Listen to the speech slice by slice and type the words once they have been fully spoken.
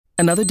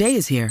Another day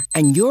is here,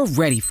 and you're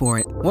ready for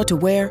it. What to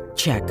wear?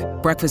 Check.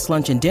 Breakfast,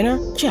 lunch, and dinner?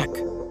 Check.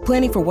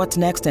 Planning for what's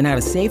next and how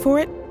to save for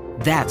it?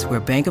 That's where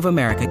Bank of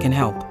America can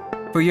help.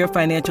 For your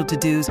financial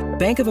to-dos,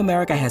 Bank of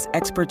America has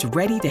experts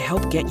ready to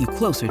help get you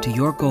closer to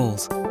your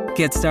goals.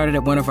 Get started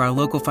at one of our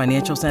local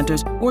financial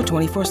centers or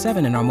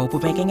 24/7 in our mobile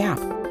banking app.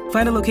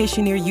 Find a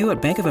location near you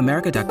at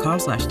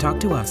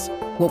bankofamerica.com/talktous.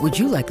 What would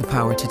you like the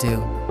power to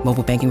do?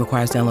 Mobile banking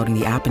requires downloading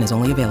the app and is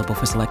only available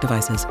for select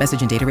devices. Message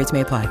and data rates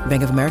may apply.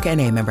 Bank of America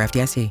N.A., member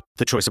FDIC.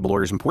 The choice of a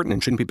lawyer is important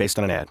and shouldn't be based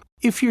on an ad.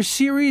 If you're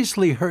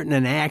seriously hurt in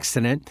an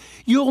accident,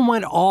 you'll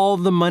want all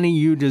the money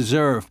you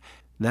deserve.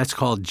 That's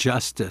called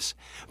justice.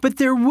 But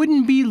there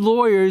wouldn't be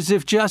lawyers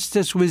if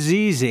justice was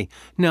easy.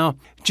 No,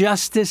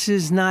 justice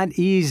is not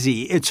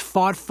easy. It's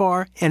fought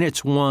for and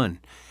it's won.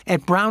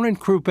 At Brown &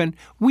 Crouppen,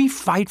 we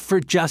fight for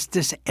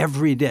justice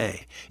every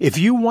day. If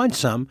you want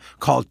some,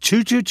 call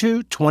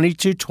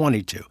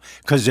 222-2222,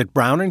 because at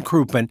Brown &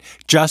 Crouppen,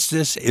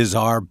 justice is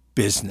our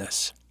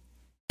business.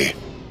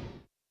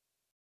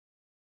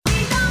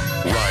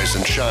 Rise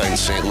and shine,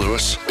 St.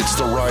 Louis. It's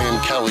the Ryan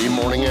Kelly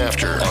Morning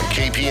After on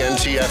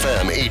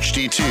KPNT-FM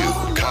HD2,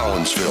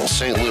 Collinsville,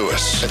 St.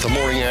 Louis. At the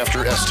Morning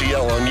After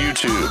STL on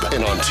YouTube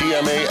and on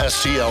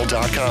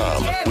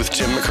TMASTL.com with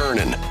Tim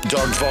McKernan,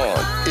 Doug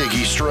Vaughn,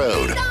 Iggy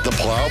Strode, The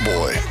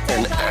Plowboy,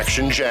 and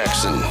Action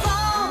Jackson.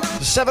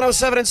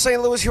 7:07 in St.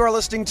 Louis. You are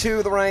listening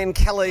to the Ryan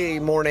Kelly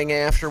Morning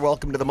After.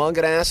 Welcome to the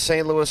Munganess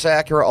St. Louis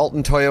Acura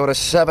Alton Toyota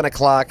 7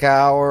 o'clock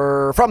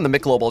hour from the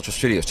Michelob Ultra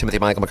Studios. Timothy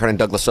Michael McKernan,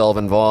 Douglas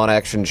Sullivan, Vaughn,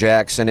 Action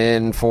Jackson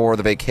in for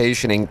the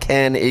vacationing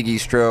Ken, Iggy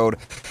Strode.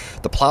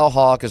 The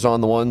Plowhawk is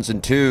on the ones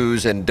and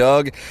twos, and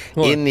Doug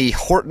in the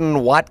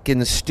Horton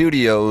Watkins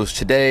Studios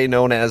today,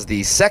 known as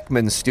the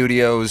Seckman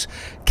Studios.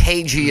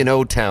 KG in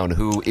O-Town,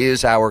 who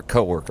is our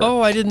coworker.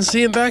 Oh, I didn't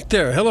see him back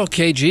there. Hello,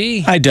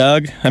 KG. Hi,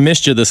 Doug. I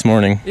missed you this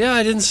morning. Yeah,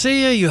 I didn't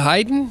see you. You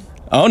hiding?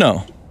 Oh,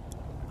 no.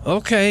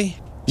 Okay.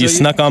 You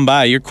snuck on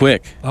by. You're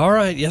quick. All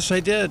right. Yes,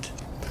 I did.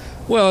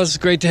 Well, it's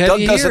great to have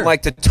Doug you here. doesn't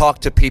like to talk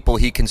to people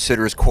he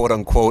considers,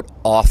 quote-unquote,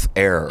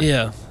 off-air.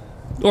 Yeah.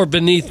 Or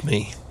beneath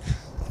me.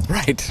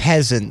 Right.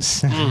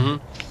 Peasants.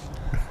 Mm-hmm.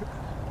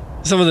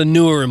 Some of the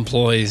newer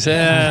employees. You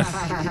have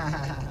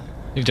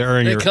to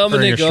earn your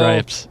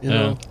stripes. You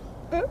know.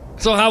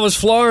 So how was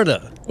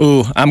Florida?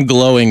 Ooh, I'm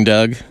glowing,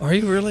 Doug. Are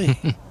you really?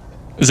 It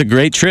was a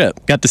great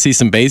trip. Got to see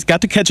some base.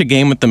 Got to catch a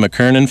game with the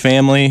McKernan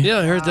family. Yeah,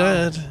 I heard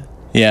that.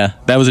 Yeah,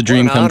 that was a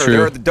dream come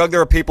true. Doug,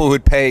 there are people who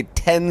would pay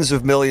tens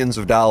of millions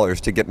of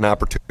dollars to get an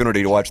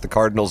opportunity to watch the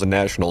Cardinals and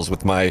Nationals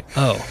with my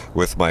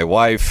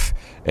wife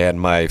and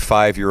my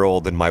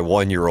 5-year-old and my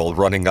 1-year-old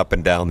running up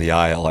and down the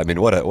aisle. I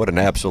mean, what an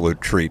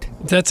absolute treat.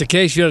 If that's the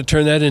case, you ought to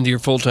turn that into your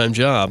full-time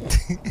job.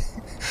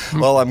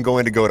 Well, I'm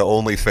going to go to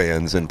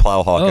OnlyFans, and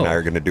Plowhawk and I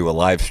are going to do a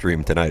live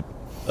stream tonight.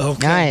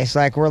 Okay. Nice.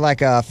 Like we're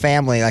like a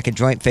family, like a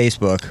joint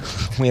Facebook.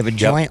 We have a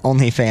joint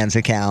OnlyFans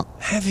account.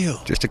 Have you?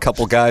 Just a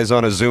couple guys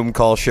on a Zoom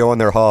call showing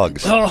their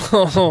hogs.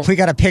 Oh. We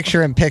got a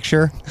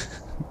picture-in-picture.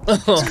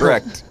 That's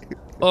correct.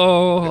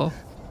 Oh.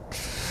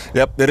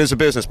 Yep, it is a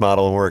business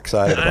model, and we're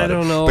excited about it. I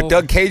don't know. But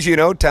Doug KG in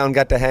O-Town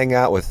got to hang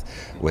out with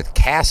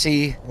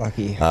Cassie.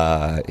 Lucky.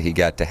 He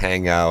got to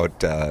hang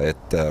out at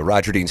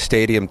Roger Dean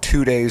Stadium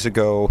 2 days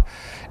ago.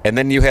 And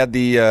then you had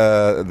the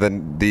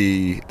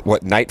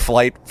night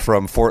flight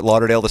from Fort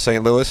Lauderdale to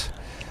St. Louis?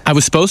 I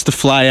was supposed to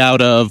fly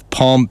out of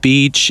Palm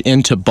Beach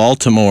into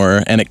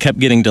Baltimore, and it kept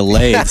getting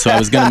delayed, so I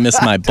was going to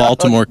miss my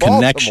Baltimore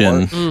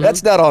connection. Mm-hmm.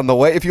 That's not on the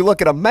way. If you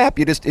look at a map,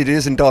 it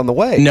isn't on the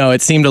way. No,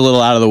 it seemed a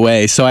little out of the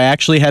way, so I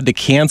actually had to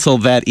cancel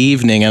that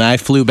evening, and I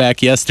flew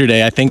back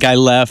yesterday. I think I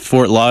left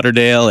Fort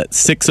Lauderdale at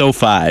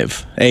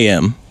 6:05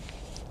 a.m.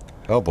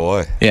 Oh,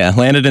 boy. Yeah,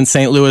 landed in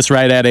St. Louis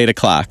right at 8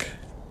 o'clock.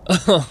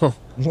 Oh.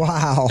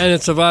 Wow. And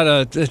it's about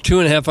a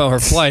 2.5-hour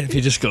flight if you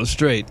just go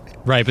straight.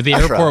 Right, but the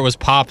airport was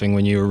popping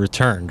when you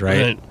returned,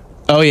 right?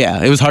 Oh,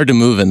 yeah. It was hard to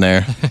move in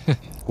there.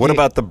 What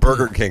about the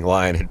Burger King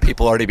line? Had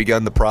people already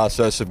begun the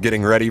process of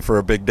getting ready for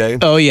a big day?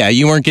 Oh, yeah.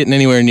 You weren't getting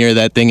anywhere near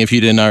that thing if you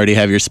didn't already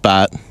have your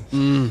spot.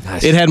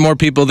 Nice. It had more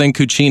people than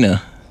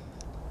Cucina.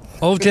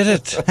 Oh, did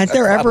it? Had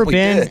there ever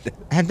been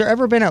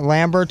at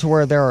Lambert to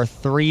where there are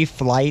 3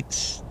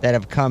 flights that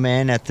have come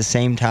in at the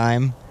same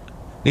time?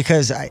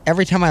 Because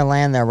every time I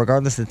land there,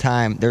 regardless of the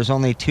time, there's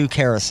only 2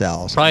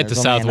 carousels. Probably at the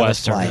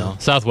Southwest Terminal.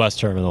 Southwest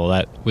Terminal,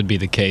 that would be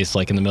the case,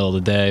 like in the middle of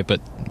the day,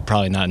 but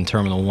probably not in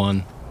Terminal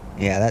 1.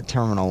 Yeah, that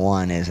Terminal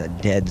 1 is a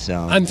dead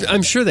zone.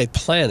 I'm sure they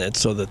plan it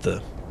so that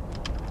the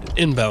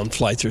inbound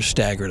flights are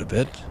staggered a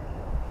bit.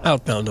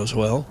 Outbound as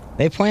well.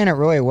 They plan it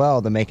really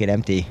well to make it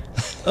empty.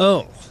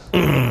 Oh.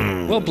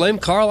 Well, blame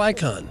Carl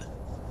Icahn.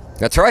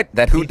 That's right.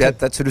 That's who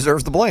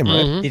deserves the blame,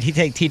 right? Mm-hmm. Did he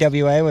take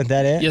TWA? Was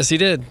that it? Yes, he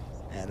did.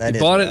 He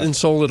bought it and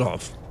sold it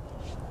off.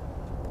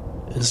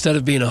 Instead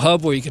of being a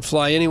hub where you could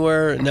fly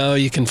anywhere, now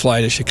you can fly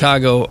to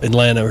Chicago,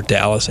 Atlanta, or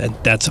Dallas, and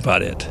that's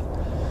about it.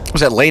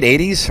 Was that late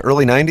 80s,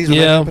 early 90s when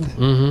that happened?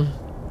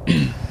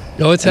 Mm-hmm.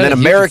 No, it's and then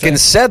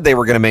Americans said they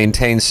were going to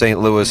maintain St.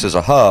 Louis as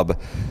a hub,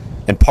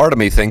 and part of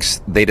me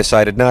thinks they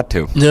decided not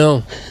to.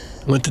 No,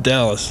 went to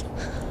Dallas.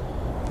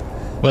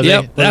 What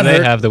do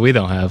they have that we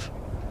don't have?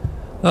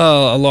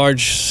 A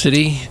large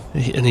city,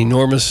 an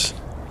enormous...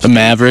 The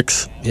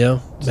Mavericks. Yeah,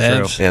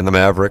 Mavs. And the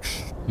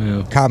Mavericks.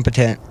 Yeah.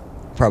 Competent,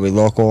 probably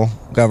local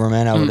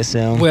government, I would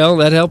assume. Well,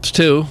 that helps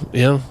too,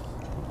 yeah.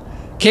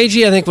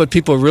 KG, I think what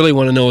people really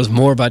want to know is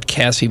more about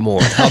Cassie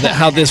Moore,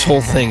 how this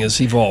whole thing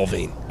is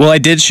evolving. Well, I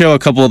did show a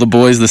couple of the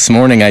boys this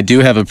morning. I do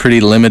have a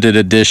pretty limited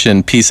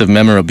edition piece of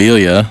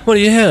memorabilia. What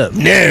do you have?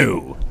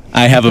 No!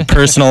 I have a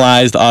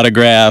personalized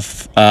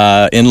autograph,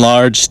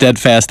 enlarged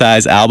Steadfast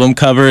Eyes album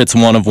cover. It's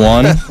one of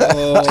one. It's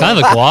kind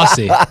of a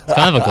glossy.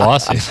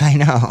 I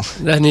know.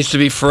 That needs to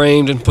be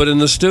framed and put in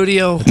the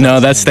studio. No,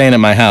 that's staying at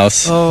my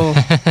house. Oh,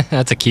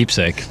 That's a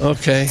keepsake.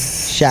 okay.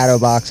 Shadow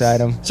box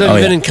item. So have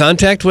you been in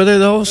contact with her,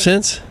 though,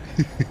 since?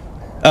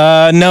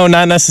 No,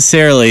 not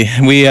necessarily.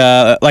 We,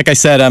 like I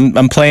said,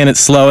 I'm playing it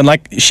slow, and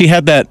like she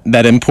had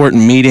that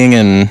important meeting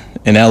in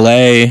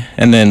L.A.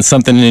 and then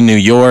something in New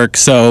York,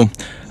 so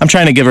I'm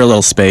trying to give her a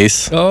little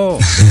space. Oh.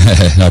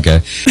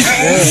 Okay.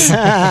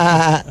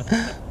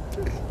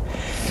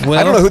 Well,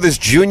 I don't know who this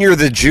Junior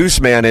the Juice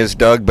Man is,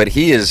 Doug, but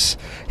he is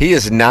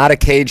not a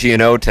KG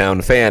and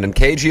O-Town fan. And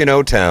KG and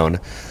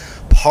O-Town,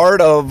 part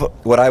of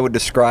what I would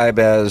describe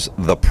as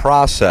the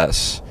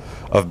process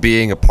of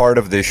being a part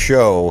of this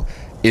show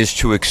is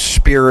to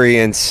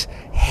experience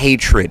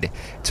hatred.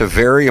 It's a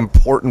very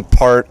important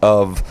part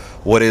of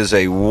what is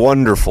a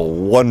wonderful,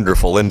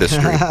 wonderful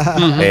industry.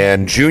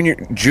 And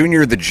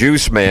Junior the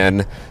Juice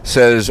Man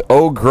says,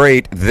 "Oh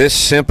great, this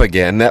simp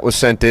again." That was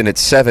sent in at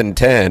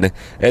 7:10,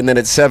 and then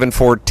at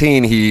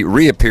 7:14 he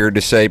reappeared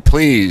to say,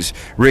 "Please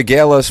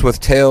regale us with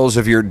tales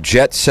of your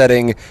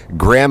jet-setting,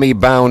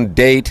 Grammy-bound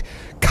date,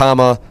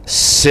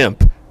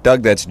 simp."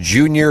 Doug, that's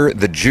Junior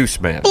the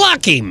Juice Man.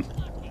 block him.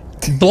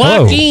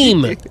 Block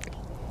him.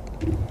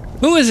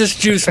 Who is this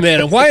Juice Man,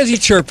 and why is he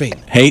chirping?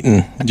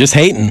 Hating. Just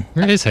hating.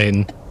 Where is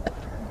Hayden?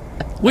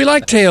 We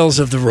like tales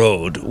of the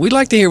road. We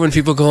like to hear when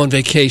people go on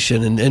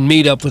vacation and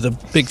meet up with a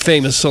big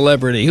famous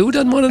celebrity. Who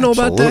doesn't want to know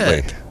about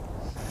that?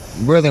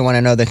 Really want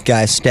to know the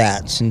guy's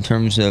stats in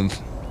terms of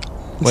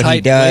what he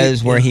height,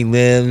 does, weight, where yeah. he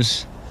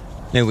lives.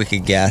 Maybe we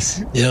could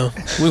guess. Yeah,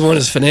 we want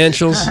his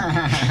financials.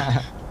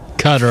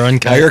 Cut or Now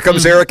uncut. here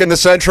comes Eric in the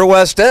Central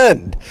West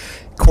End.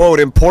 Quote,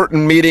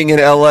 important meeting in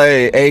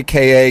L.A.,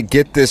 a.k.a.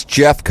 get this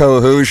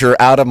Jeffco Hoosier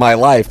out of my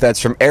life. That's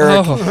from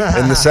Eric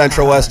in the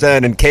Central West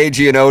End. And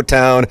KG and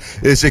O-Town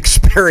is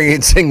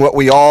experiencing what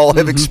we all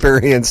have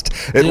experienced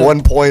at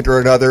one point or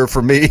another.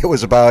 For me, it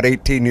was about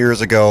 18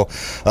 years ago.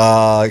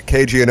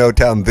 KG and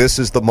O-Town, this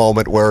is the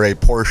moment where a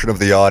portion of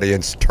the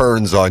audience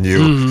turns on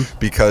you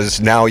because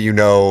now you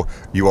know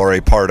you are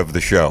a part of the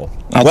show.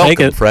 I'll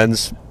take it.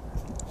 Friends.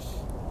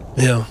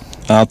 Yeah.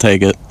 I'll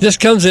take it. Just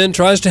comes in,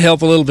 tries to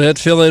help a little bit,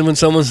 fill in when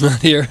someone's not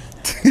here.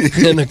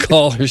 And the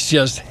callers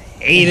just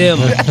hate him.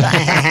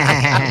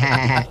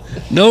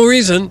 No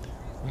reason.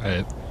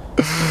 Right.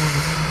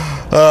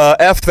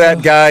 F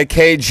that guy.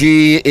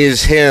 KG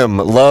is him.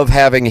 Love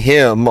having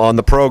him on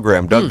the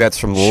program. Doug, that's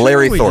from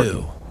Larry we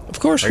Thornton. do. Of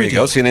course There we you do.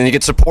 go. See, and then you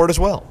get support as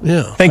well.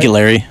 Yeah. Thank you,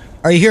 Larry.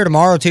 Are you here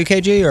tomorrow too,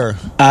 KG? Or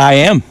I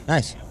am.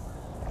 nice.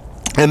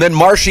 And then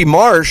Marshy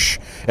Marsh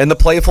and the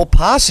Playful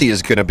Posse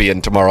is going to be in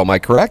tomorrow. Am I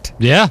correct?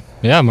 Yeah,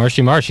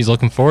 Marshy Marsh. He's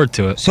looking forward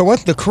to it. So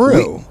what's the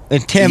crew?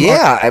 And Tim.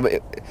 Yeah. I'm.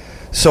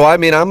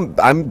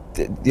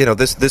 You know,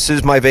 this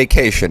is my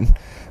vacation.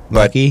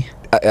 But, Lucky.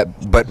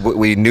 but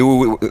we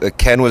knew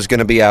Ken was going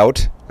to be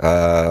out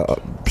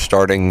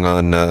starting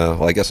on.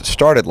 Well, I guess it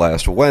started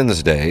last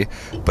Wednesday,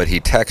 but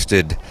he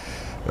texted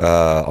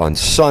on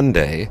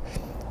Sunday.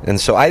 And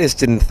so I just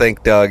didn't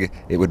think, Doug,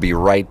 it would be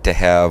right to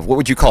have, what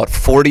would you call it,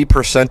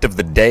 40% of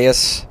the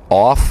dais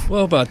off?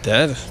 Well, about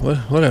that.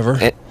 Whatever.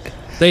 And-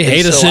 They hate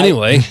and us so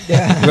anyway.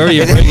 Whoever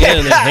you bring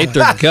in, they hate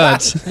their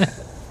guts.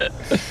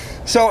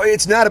 So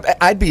it's not,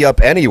 I'd be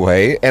up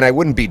anyway, and I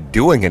wouldn't be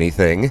doing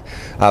anything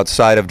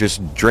outside of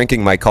just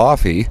drinking my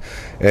coffee.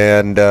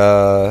 And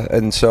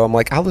so I'm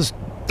like, I'll just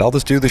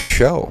do the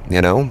show, you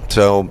know?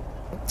 So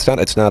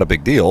it's not a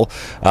big deal.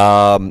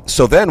 So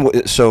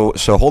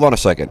hold on a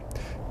second.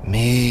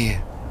 Me,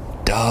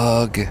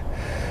 Doug,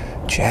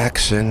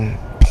 Jackson,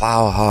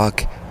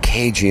 Plowhawk,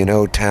 KG and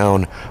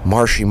O-Town,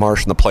 Marshy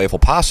Marsh, and the Playful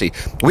Posse.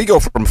 We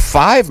go from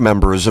 5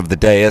 members of the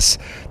dais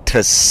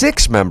to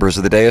 6 members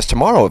of the dais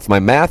tomorrow, if my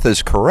math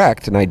is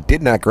correct. And I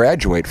did not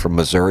graduate from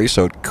Missouri,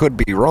 so it could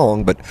be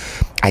wrong, but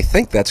I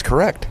think that's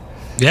correct.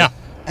 Yeah.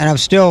 And I'm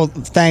still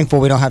thankful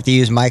we don't have to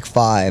use Mike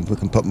 5. We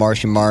can put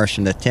Marshy Marsh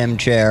in the Tim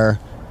chair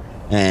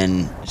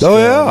and still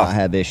not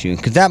have issue.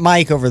 Because that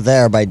mic over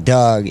there by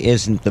Doug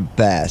isn't the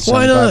best. So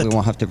Why I'm glad not? We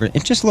won't have to.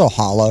 It's just a little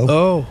hollow.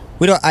 Oh.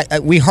 We don't.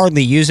 We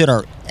hardly use it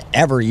or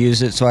ever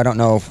use it, so I don't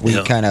know if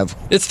we kind of.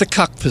 It's the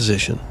cuck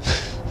position.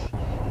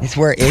 It's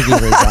where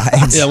Iggy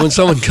resides. Yeah, when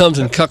someone comes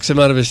and cucks him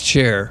out of his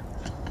chair.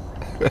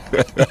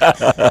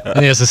 And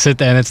he has to sit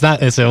there, and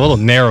it's a little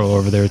narrow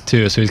over there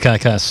too, so he's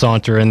kind of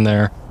saunter in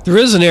there. There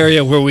is an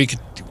area where we could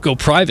go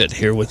private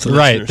here with the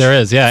Right, listeners. there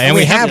is, yeah. And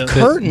we have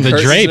curtains. The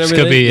Curtains drapes and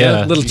could be,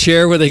 everything. Little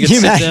chair where they could You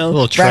sit imagine down.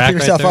 little track wrap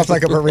yourself right up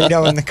like a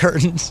burrito in the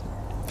curtains.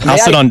 I'll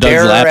sit on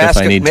Doug's lap if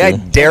I need to. May I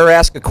dare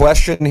ask a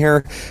question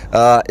here?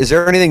 Is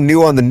there anything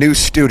new on the new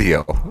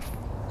studio?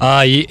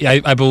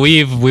 I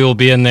believe we will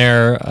be in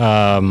there.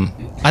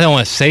 I don't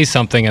want to say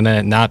something and then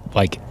it not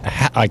like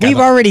we've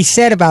already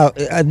said about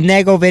a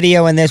Nego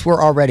video and this.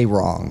 We're already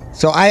wrong.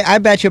 So I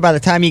bet you by the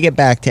time you get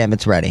back, Tim,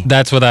 it's ready.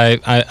 That's what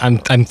I'm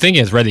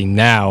thinking it's ready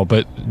now,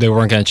 but they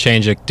weren't going to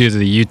change it due to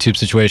the YouTube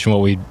situation.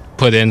 What we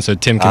put in so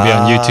Tim can be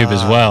on YouTube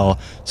as well.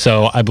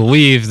 So I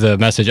believe the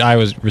message I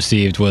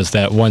received was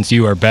that once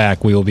you are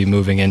back, we will be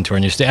moving into our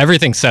new studio.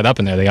 Everything's set up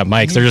in there. They got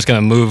mics. They're just going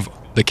to move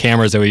the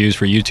cameras that we use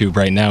for YouTube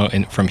right now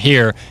from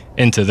here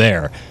into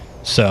there.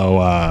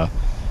 So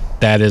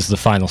that is the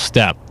final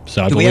step.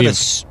 So I believe we have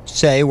a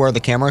say where the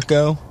cameras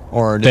go,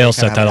 or do they'll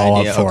set that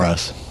all up for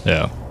us.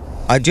 Yeah.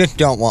 I just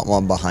don't want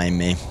one behind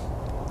me.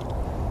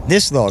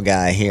 This little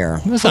guy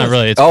here. It's not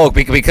really.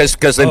 Because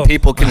then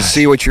people can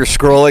see what you're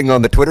scrolling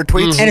on the Twitter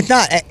tweets. And it's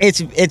not.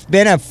 It's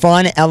been a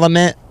fun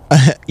element,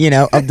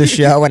 of the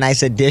show, a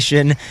nice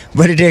addition,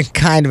 but it is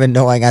kind of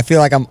annoying. I feel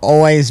like I'm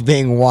always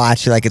being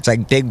watched, like it's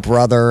like Big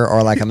Brother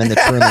or like I'm in the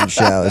Truman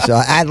Show. So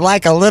I'd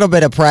like a little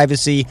bit of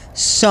privacy,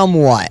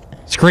 somewhat.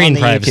 Screen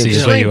privacy.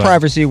 Screen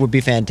privacy would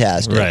be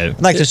fantastic. Right.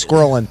 I'd like to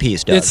scroll in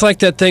peace, Doug. It's like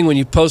that thing when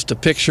you post a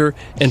picture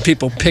and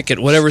people pick at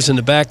whatever's in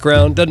the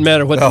background. Doesn't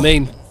matter what the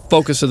main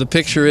focus of the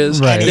picture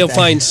is. Right. They'll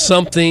find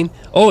something.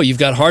 Oh, you've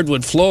got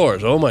hardwood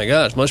floors. Oh my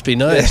gosh, must be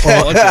nice.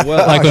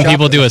 Like when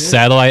people do a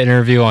satellite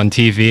interview on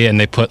TV and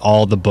they put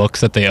all the books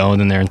that they own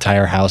in their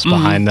entire house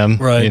behind them.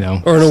 Right.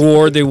 Or an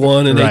award they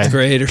won in 8th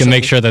grade or something. Can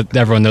make sure that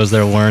everyone knows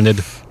they're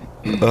learned.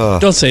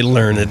 Don't say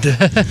learned.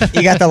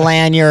 You got the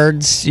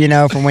lanyards,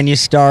 from when you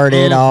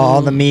started.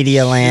 All the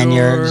media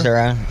lanyards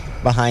are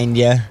behind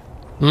you.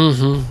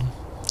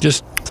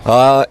 Just.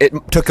 It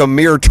took a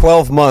mere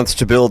 12 months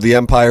to build the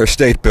Empire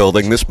State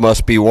Building. This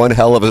must be one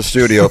hell of a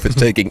studio if it's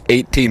taking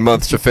 18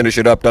 months to finish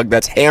it up, Doug.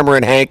 That's Hammer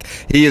and Hank.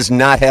 He is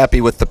not happy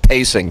with the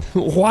pacing.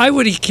 Why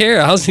would he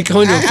care? How's it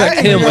going to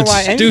affect him? What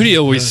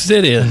studio we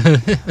sit in?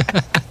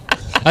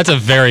 That's a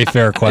very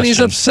fair question. And he's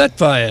upset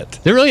by it.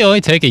 Did it really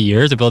only take a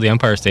year to build the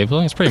Empire State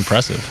Building? It's pretty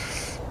impressive.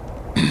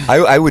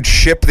 I would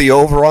ship the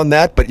over on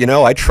that, but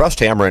I trust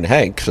Hammer and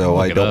Hank, so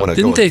I don't want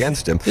to go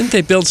against him. Didn't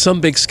they build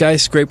some big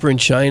skyscraper in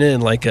China in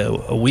like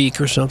a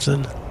week or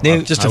something?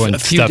 Just a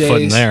few days.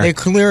 Foot in there. They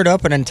cleared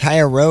up an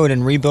entire road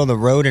and rebuilt a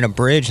road and a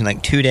bridge in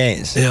like 2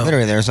 days. Yeah.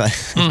 Literally, there's like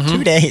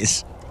 2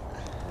 days.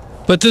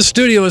 But this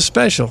studio is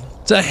special.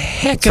 It's a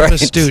heck of a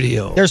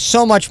studio. There's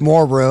so much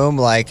more room.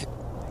 Like,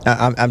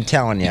 I'm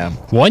telling you.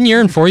 1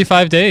 year and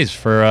 45 days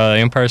for the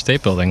Empire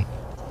State Building.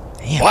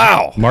 Damn.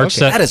 Wow.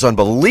 That is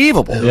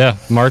unbelievable. Yeah,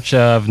 March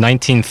of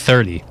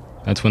 1930.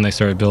 That's when they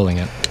started building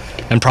it.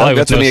 And probably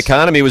that's when the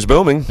economy was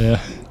booming.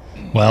 Yeah.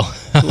 Well,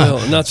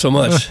 not so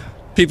much.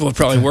 People would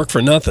probably work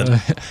for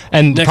nothing.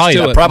 And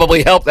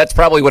probably helped. That's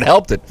probably what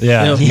helped it.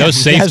 Yeah. No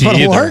safety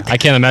either. I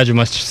can't imagine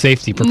much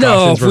safety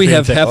precautions. No, if we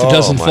have half a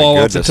dozen fall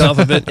off the top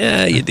of it,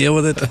 you deal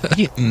with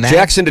it.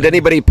 Jackson, did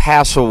anybody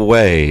pass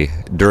away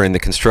during the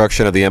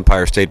construction of the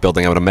Empire State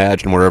Building? I would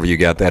imagine wherever you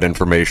got that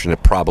information,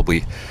 it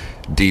probably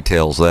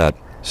details that.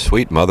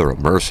 Sweet mother of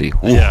mercy.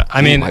 Ooh, yeah,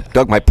 I mean,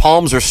 Doug, my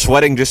palms are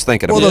sweating just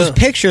thinking about it. Well, those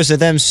pictures of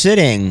them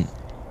sitting,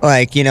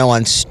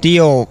 on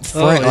steel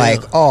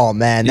frame, oh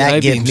man,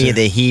 that gives me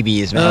the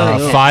heebies,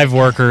 man. 5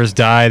 workers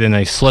died in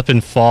a slip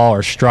and fall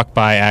or struck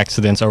by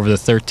accidents over the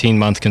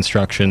 13-month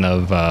construction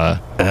of.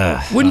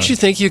 Wouldn't you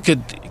think you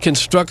could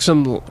construct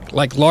some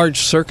large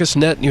circus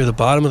net near the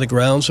bottom of the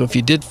ground, so if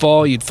you did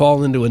fall, you'd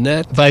fall into a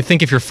net? But I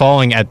think if you're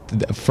falling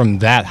from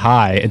that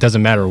high, it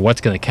doesn't matter what's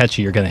going to catch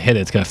you. You're going to hit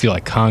it. It's going to feel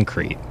like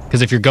concrete.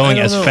 Because if you're going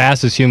as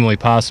fast as humanly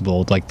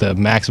possible, like the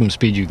maximum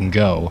speed you can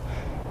go,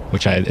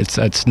 which it's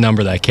a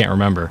number that I can't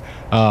remember,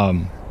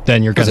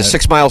 then you're going to...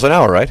 6 miles an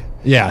hour, right?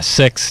 Yeah,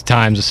 6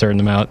 times a certain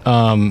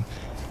amount.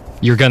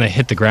 You're going to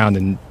hit the ground.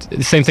 And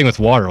the same thing with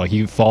water. Like,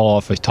 you fall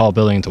off a tall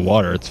building into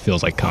water, it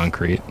feels like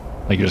concrete.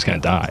 Like, you're just going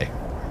to die.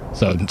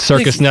 So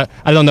circus net,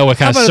 I don't know what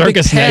kind of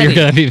circus net you're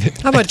going to be.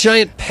 How about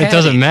giant patty? It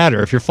doesn't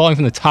matter. If you're falling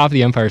from the top of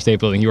the Empire State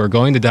Building, you are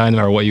going to die no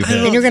matter what you hit.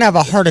 And you're going to have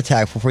a heart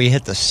attack before you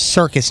hit the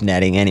circus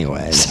netting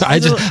anyways. I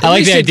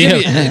like the idea.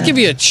 It'd give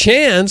you a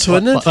chance,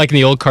 wouldn't it? Like in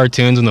the old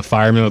cartoons when the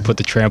firemen would put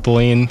the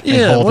trampoline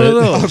and hold it.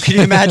 Oh, can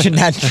you imagine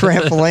that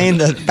trampoline,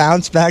 the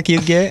bounce back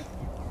you'd get?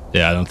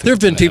 Yeah, I don't think there have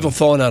been people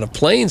falling out of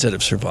planes that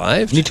have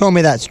survived. You told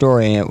me that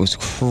story and it was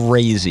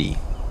crazy.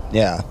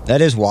 Yeah,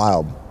 that is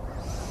wild.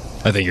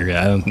 I think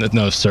I don't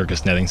know if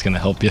circus netting's going to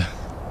help you.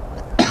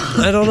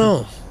 I don't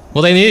know.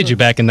 Well, they needed you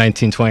back in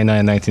 1929,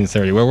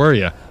 1930. Where were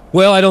you?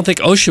 Well, I don't think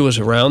OSHA was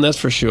around, that's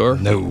for sure.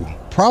 No.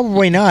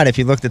 Probably not if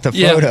you looked at the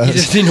photos. You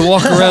just didn't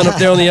walk around up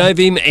there on the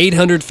I-beam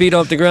 800 feet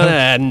off the ground.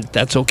 And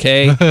that's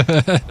okay.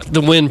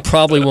 The wind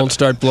probably won't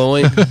start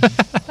blowing.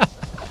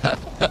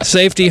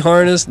 Safety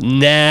harness?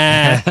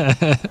 Nah.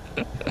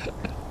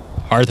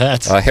 Hard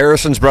hats.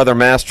 Harrison's brother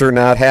Master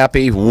not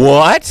happy.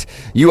 What?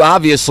 You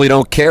obviously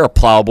don't care,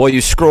 Plowboy.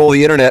 You scroll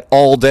the internet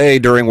all day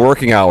during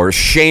working hours.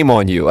 Shame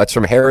on you. That's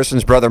from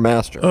Harrison's brother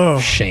Master. Oh,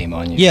 shame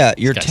on you. Yeah,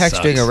 you're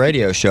texting a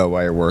radio show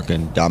while you're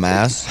working,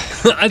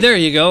 dumbass. There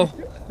you go.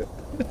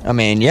 I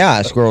mean, yeah,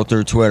 I scroll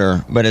through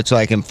Twitter, but it's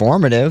like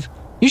informative.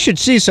 You should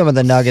see some of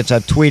the nuggets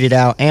I've tweeted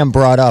out and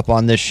brought up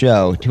on this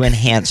show to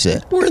enhance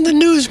it. We're in the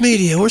news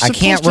media. We're I supposed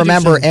can't to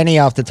remember do any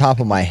off the top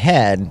of my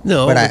head.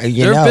 No, but there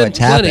you have know been it's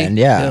happened.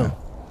 plenty. Yeah.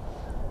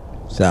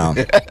 So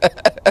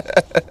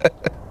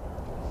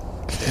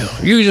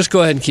you just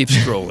go ahead and keep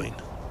scrolling.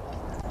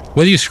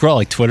 What do you scroll,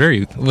 like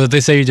Twitter? Would they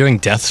say you're doing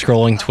death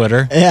scrolling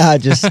Twitter? yeah,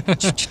 just no,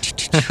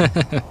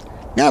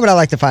 but I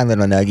like to find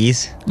little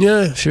nuggies.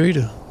 Yeah, sure you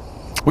do.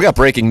 We got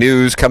breaking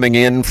news coming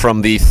in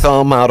from the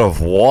Thumb Out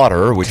of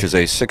Water, which is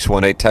a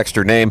 618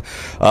 texter name.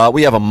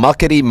 We have a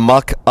muckety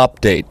muck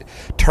update.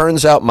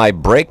 Turns out my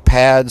brake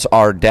pads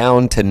are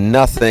down to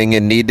nothing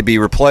and need to be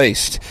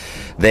replaced.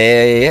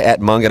 They, at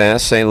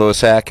Munganess, St.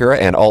 Louis Acura,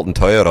 and Alton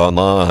Toyota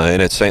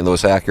online at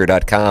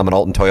stlouisacura.com and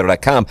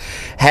altontoyota.com,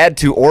 had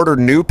to order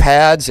new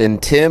pads,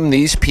 and Tim,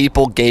 these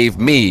people gave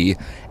me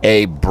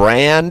a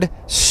brand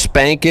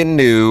spanking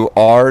new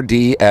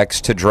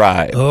RDX to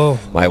drive. Oh.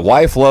 My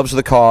wife loves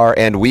the car,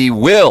 and we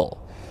will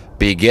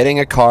be getting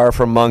a car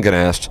from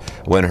Munganest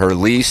when her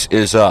lease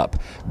is up.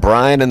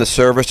 Brian in the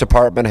service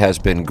department has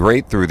been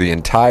great through the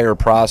entire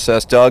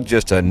process. Doug,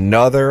 just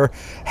another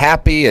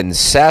happy and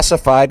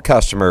sassified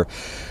customer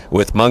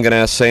with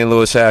Munganest St.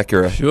 Louis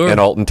Acura and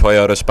Alton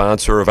Toyota,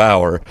 sponsor of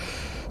our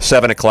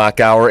 7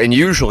 o'clock hour, and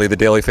usually the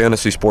Daily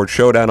Fantasy Sports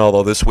Showdown,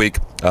 although this week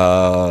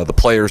the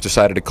players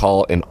decided to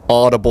call an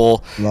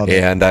audible,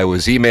 and I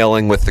was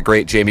emailing with the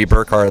great Jamie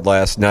Burkhardt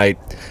last night,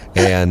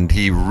 and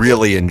he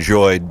really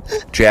enjoyed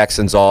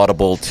Jackson's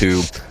audible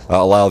to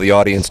allow the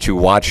audience to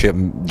watch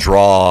him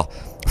draw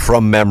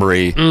from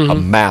memory a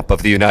map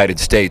of the United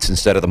States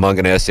instead of the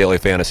Munganess Daily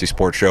Fantasy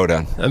Sports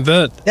Showdown. I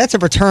bet. That's a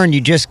return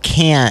you just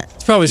can't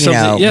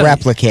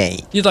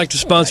replicate. You'd like to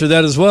sponsor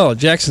that as well.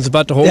 Jackson's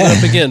about to hold it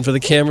up again for the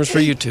cameras for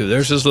you two.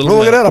 There's his little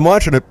look map. at that. I'm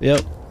watching it.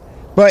 Yep.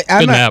 But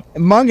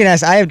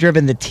Munganess, I have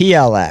driven the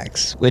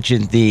TLX, which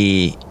is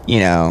the,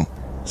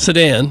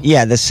 sedan.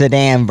 Yeah, the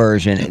sedan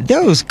version.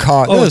 Those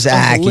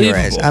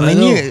Acuras. I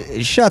mean,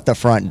 you shut the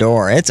front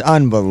door. It's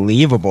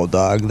unbelievable,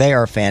 Doug. They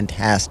are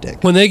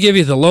fantastic. When they give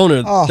you the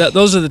loaner,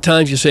 those are the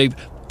times you say,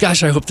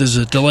 gosh, I hope there's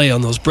a delay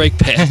on those brake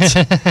pads.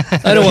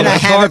 I don't want my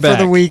car back.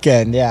 For the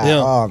weekend, yeah.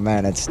 Oh,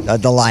 man, it's a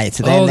delight.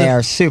 They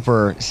are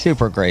super,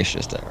 super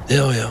gracious there.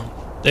 Yeah.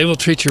 They will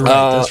treat you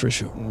right, that's for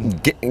sure.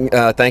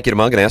 Thank you to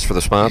Munganess for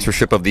the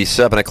sponsorship of the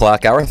 7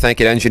 o'clock hour. Thank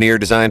you to Engineer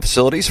Design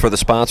Facilities for the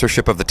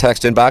sponsorship of the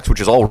text inbox,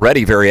 which is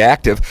already very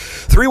active.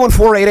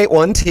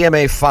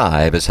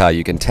 314-881-TMA5 is how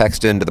you can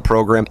text into the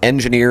program.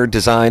 Engineer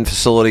Design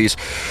Facilities,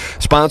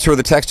 sponsor of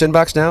the text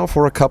inbox now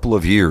for a couple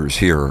of years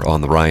here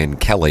on the Ryan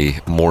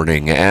Kelly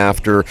Morning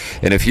After.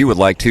 And if you would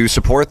like to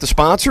support the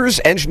sponsors,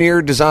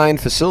 Engineer Design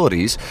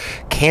Facilities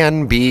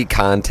can be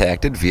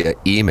contacted via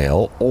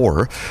email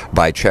or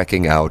by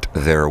checking out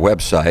their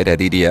website at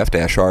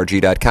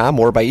edf-rg.com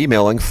or by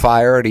emailing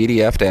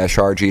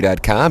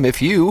fire@edf-rg.com.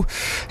 If you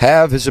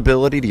have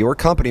visibility to your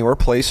company or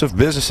place of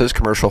business's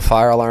commercial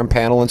fire alarm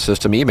panel and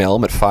system, email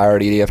them at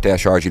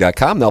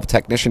fire@edf-rg.com. They'll have a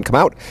technician come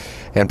out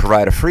and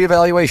provide a free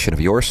evaluation of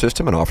your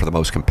system and offer the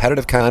most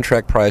competitive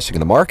contract pricing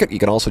in the market. You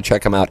can also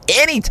check them out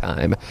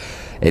anytime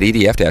at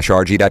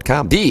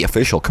edf-rg.com, the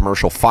official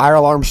commercial fire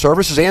alarm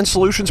services and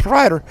solutions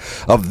provider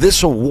of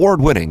this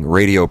award-winning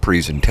radio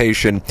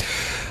presentation,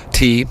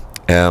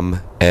 TMA.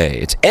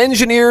 It's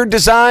Engineer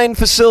Design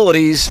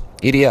Facilities,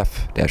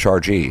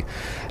 edf-rg.com.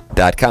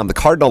 The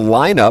Cardinal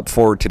lineup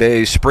for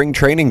today's spring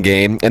training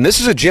game, and this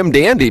is a Jim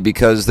Dandy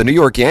because the New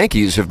York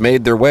Yankees have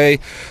made their way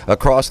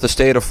across the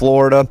state of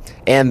Florida,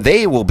 and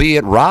they will be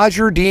at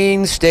Roger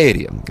Dean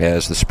Stadium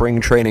as the spring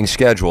training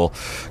schedule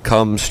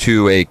comes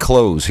to a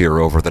close here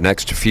over the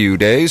next few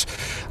days.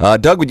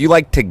 Doug, would you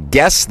like to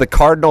guess the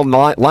Cardinal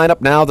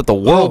lineup now that the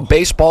World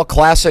Baseball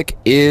Classic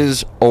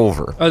is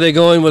over? Are they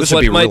going with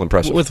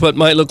what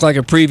might look like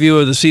a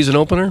preview of the season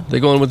opener? They're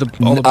going with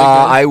all the big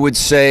guys? I would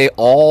say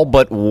all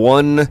but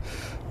one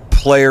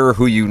player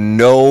who you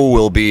know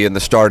will be in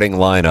the starting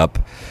lineup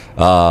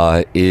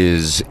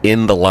is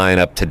in the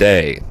lineup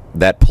today.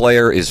 That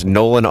player is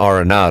Nolan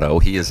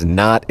Arenado. He is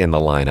not in the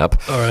lineup.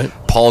 All right.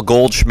 Paul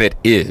Goldschmidt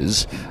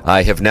is.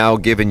 I have now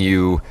given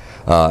you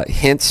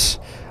hints.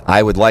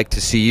 I would like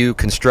to see you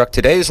construct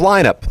today's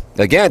lineup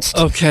against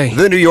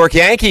the New York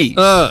Yankees.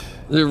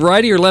 The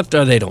righty or left?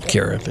 They don't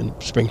care in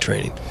spring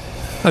training.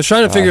 I was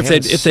trying to figure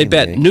if they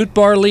bet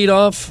Nootbaar lead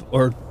off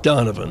or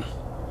Donovan.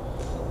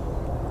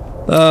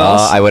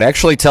 I would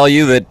actually tell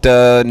you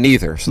that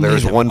neither. So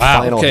there's one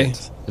final. Okay.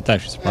 That's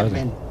actually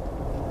surprising.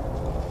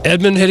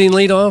 Edmund hitting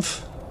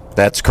leadoff?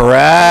 That's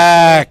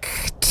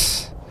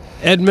correct.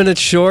 Edmund at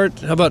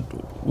short. How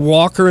about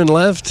Walker in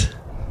left?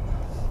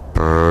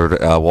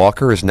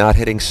 Walker is not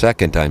hitting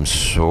second. I'm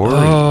sorry.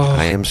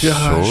 I am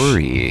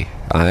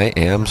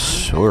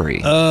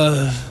sorry.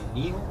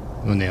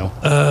 O'Neill.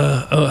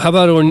 How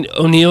about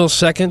O'Neill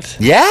second?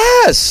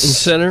 Yes. In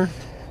center?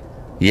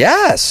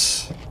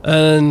 Yes.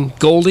 And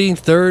Goldie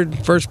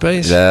third, first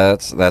base?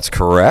 That's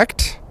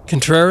correct.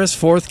 Contreras,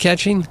 fourth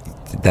catching.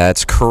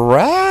 That's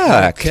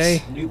correct.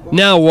 Okay.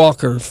 Now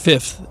Walker,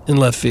 fifth in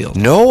left field.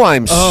 No,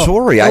 I'm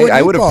sorry.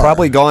 I would have Nootbaar.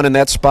 probably gone in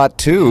that spot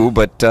too,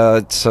 but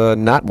it's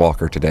not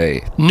Walker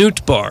today.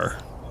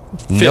 Nootbaar.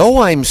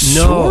 No, I'm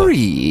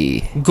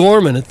sorry.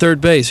 Gorman at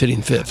third base,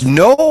 hitting fifth.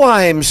 No,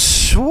 I'm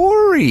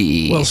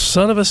sorry. Well,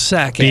 son of a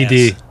sack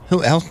BD. ass.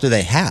 Who else do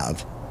they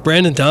have?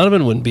 Brandon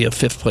Donovan wouldn't be a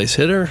fifth place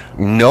hitter.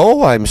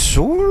 No, I'm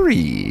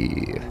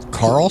sorry.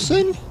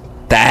 Carlson?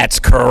 That's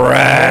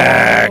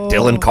correct.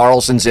 Dylan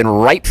Carlson's in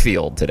right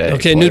field today.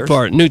 Okay, players.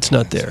 Nootbaar. Newt's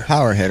not there.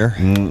 Power hitter.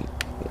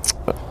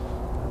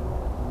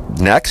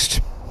 Next.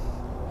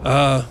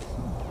 I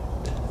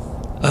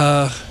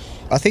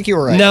think you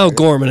were right. Now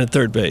Gorman at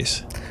third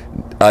base.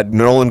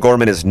 Nolan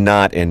Gorman is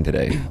not in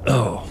today.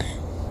 Oh.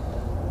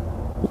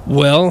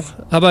 Well,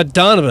 how about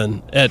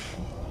Donovan at...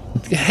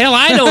 Hell,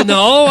 I don't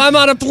know. I'm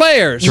out of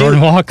players.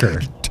 Jordan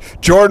Walker.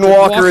 Jordan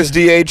Walker is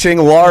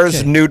DHing.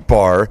 Lars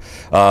Nootbaar,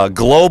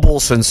 global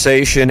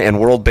sensation and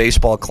World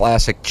Baseball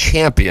Classic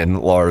champion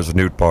Lars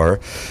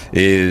Nootbaar,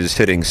 is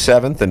hitting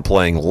seventh and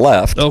playing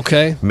left.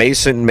 Okay.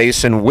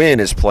 Mason Wynn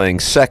is playing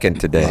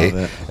second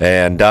today,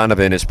 and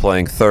Donovan is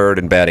playing third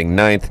and batting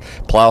ninth.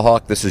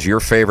 Plowhawk, this is your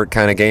favorite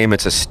kind of game.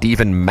 It's a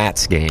Steven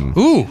Matz game.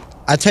 Ooh.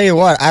 I tell you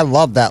what, I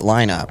love that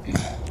lineup.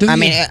 I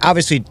mean,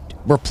 obviously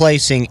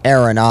replacing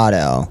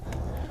Arenado.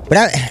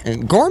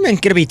 But Gorman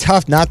going to be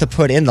tough not to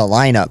put in the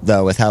lineup,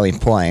 though, with how he's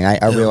playing.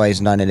 I realize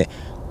none of it.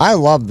 I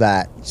love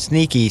that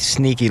sneaky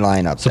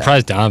lineup.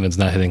 Surprised Donovan's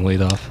not hitting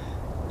leadoff.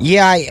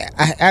 Yeah,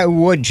 I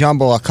would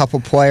jumble a couple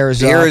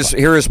players Here up.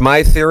 is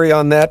my theory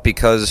on that,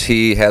 because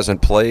he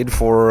hasn't played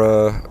for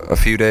a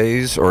few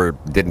days, or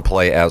didn't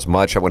play as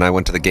much. When I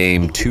went to the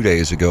game 2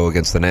 days ago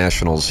against the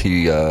Nationals,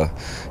 he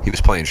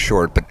was playing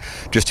short, but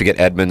just to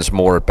get Edmonds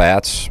more at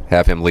bats,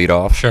 have him lead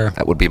off. Sure.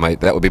 That would be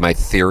my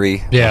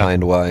theory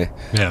behind why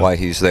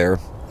he's there.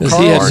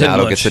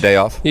 Arenado gets the day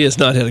off. He has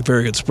not had a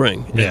very good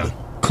spring. Yeah.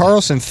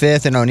 Carlson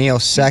fifth and O'Neill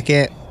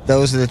second.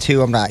 Those are the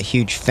two I'm not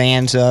huge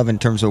fans of in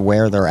terms of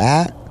where they're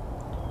at.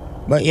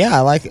 But yeah, I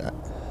like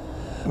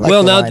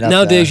well, the lineup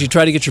nowadays there. you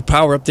try to get your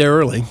power up there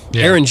early.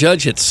 Yeah. Aaron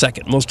Judge hit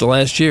second most of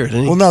last year,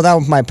 didn't he? Well, no, that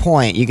was my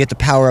point. You get the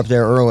power up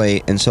there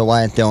early, and so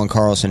why isn't Dylan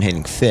Carlson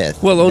hitting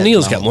fifth? Well,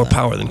 O'Neill's That's got more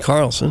power than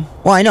Carlson.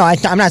 Well, I know.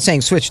 I'm not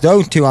saying switch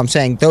those two. I'm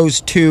saying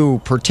those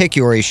two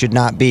particularly should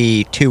not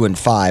be 2 and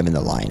 5 in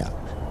the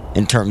lineup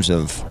in terms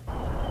of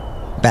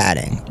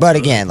batting. But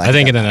again, I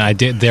think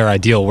in their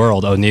ideal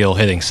world, O'Neill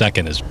hitting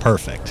second is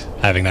perfect.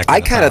 Having that. I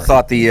kind of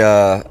thought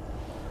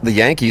the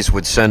Yankees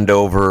would send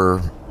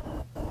over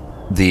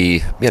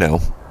the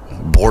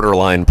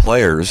borderline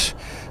players,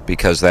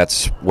 because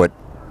that's what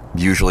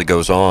usually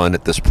goes on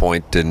at this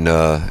point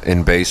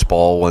in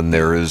baseball when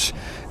there is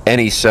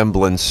any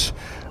semblance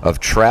of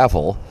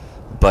travel.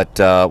 But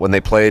when they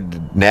played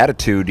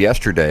Natitude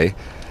yesterday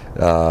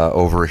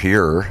over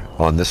here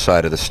on this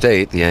side of the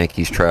state, the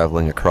Yankees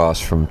traveling across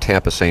from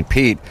Tampa St.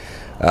 Pete,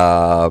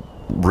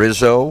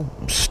 Rizzo,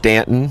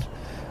 Stanton,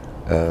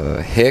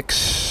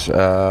 Hicks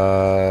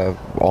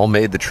all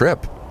made the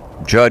trip.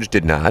 Judge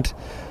did not,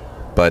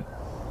 but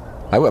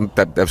I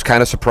was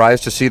kind of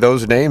surprised to see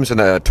those names,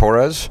 and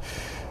Torres,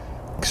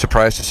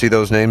 surprised to see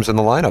those names in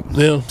the lineup.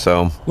 Yeah.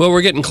 So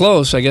we're getting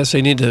close. I guess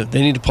they need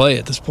to play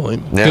at this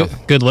point. Yeah.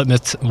 Good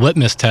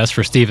litmus test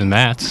for Steven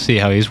Matz. See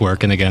how he's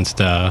working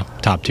against a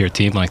top tier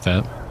team like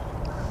that.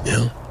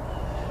 Yeah.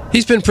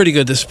 He's been pretty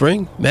good this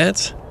spring,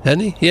 Matz,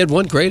 hasn't he? He had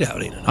one great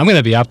outing. I'm going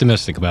to be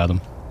optimistic about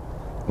him.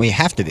 we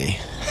have to be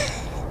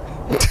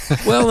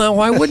Well, now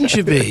why wouldn't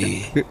you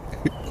be?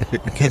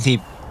 because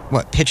he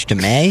pitched to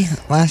May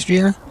last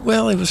year.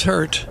 Well, he was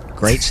hurt.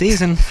 Great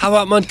season. How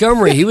about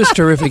Montgomery? He was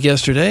terrific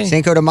yesterday.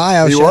 Cinco de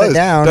Mayo He shut was. it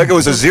down. Doug, it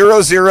was a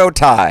 0-0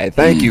 tie.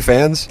 Thank you,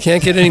 fans.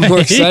 Can't get any more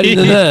exciting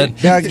than that.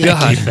 Doug,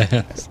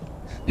 God.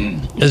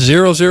 A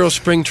 0-0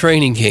 spring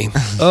training game.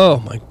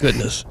 Oh, my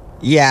goodness.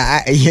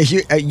 Yeah,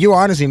 you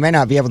honestly may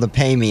not be able to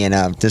pay me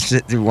enough to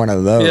sit through one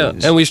of those.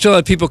 Yeah, and we still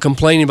had people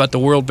complaining about the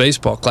World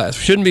Baseball Class.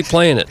 We shouldn't be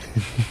playing it.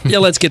 Yeah,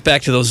 let's get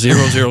back to those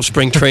 0-0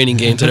 spring training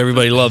games that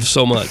everybody loves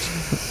so much.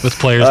 With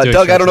players doing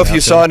Doug, I don't know if something you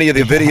out saw there. any of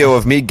the video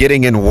of me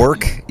getting in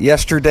work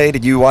yesterday.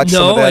 Did you watch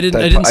some of No, that?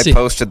 I didn't see.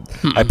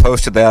 I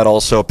posted that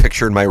also, a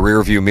picture in my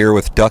rearview mirror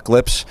with duck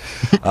lips.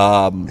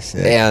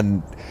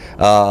 And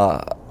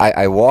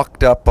I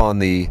walked up on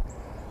the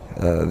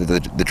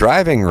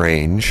driving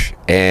range,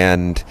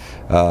 and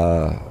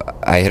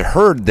I had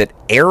heard that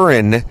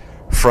Aaron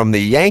from the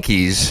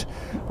Yankees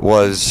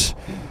was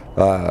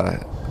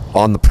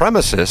on the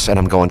premises, and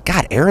I'm going,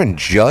 God, Aaron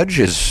Judge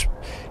is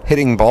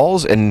hitting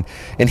balls, and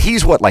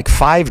he's what, like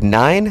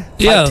 5'9"?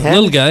 Yeah, 5'10"?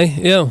 little guy.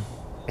 Yeah.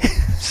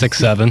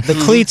 6'7". The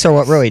cleats are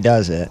what really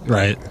does it.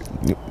 Right.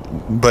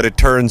 But it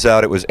turns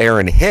out it was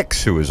Aaron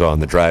Hicks who was on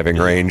the driving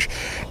range,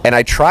 and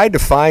I tried to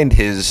find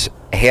his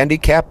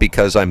handicap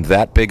because I'm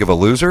that big of a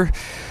loser,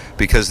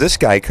 because this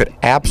guy could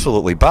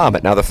absolutely bomb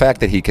it. Now, the fact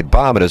that he could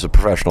bomb it as a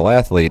professional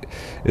athlete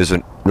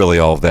isn't really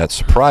all that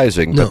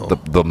surprising, No.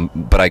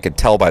 but I could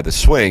tell by the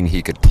swing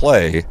he could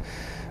play.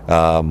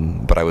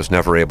 but I was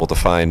never able to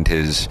find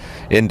his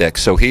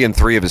index. So he and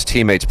 3 of his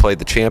teammates played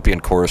the champion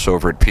course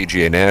over at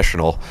PGA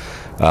National,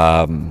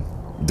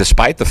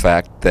 despite the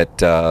fact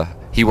that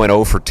he went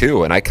 0 for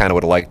 2, and I kind of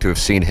would have liked to have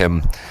seen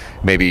him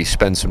maybe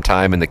spend some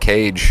time in the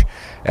cage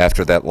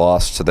after that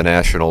loss to the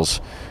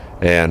Nationals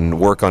and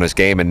work on his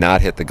game and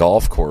not hit the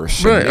golf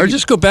course. Right, or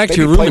just go back to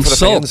your room and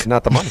sulk. Fans,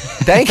 not the money.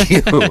 Thank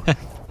you.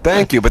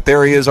 Thank you. But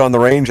there he is on the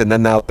range and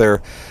then out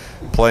there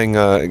playing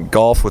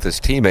golf with his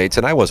teammates,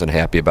 and I wasn't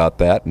happy about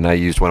that, and I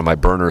used one of my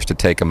burners to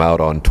take him out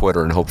on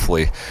Twitter, and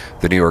hopefully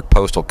the New York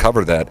Post will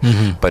cover that.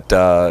 But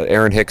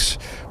Aaron Hicks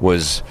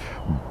was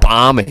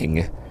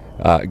bombing,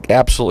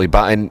 absolutely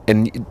bombing.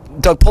 And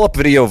Doug, pull up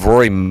video of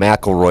Rory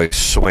McIlroy's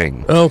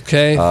swing.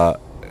 Okay.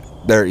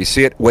 There, you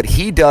see it? What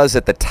he does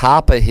at the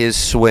top of his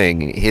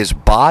swing, his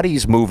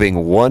body's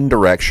moving one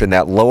direction,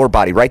 that lower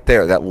body, right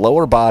there, that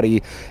lower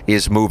body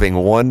is moving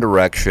one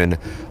direction,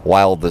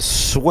 while the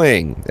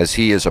swing, as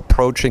he is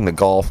approaching the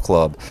golf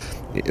club,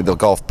 the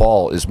golf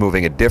ball is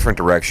moving a different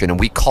direction, and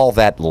we call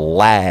that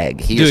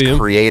lag. He is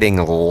creating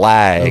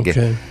lag,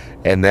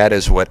 and that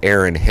is what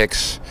Aaron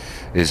Hicks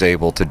is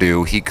able to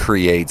do. He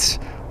creates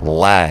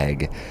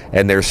lag,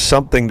 and there's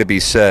something to be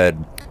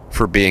said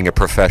for being a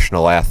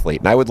professional athlete.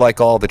 And I would like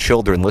all the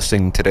children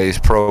listening to today's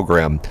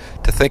program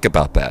to think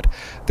about that.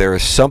 There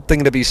is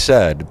something to be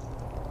said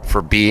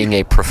for being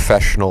a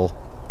professional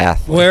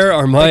athlete. Where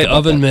are my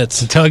oven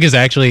mitts? Doug did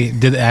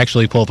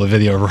actually pull up a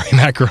video of Rory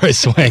McIlroy's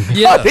swing.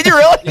 Yeah. Oh, did you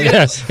really?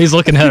 Yes, he's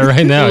looking at it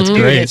right now. It's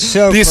great. It's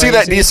so Do you see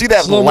that? Do you see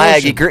that Slow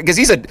lag? motion. Because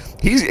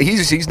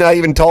he's not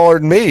even taller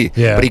than me.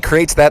 Yeah. But he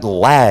creates that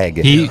lag.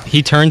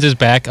 He turns his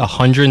back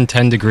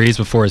 110 degrees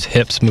before his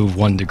hips move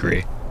 1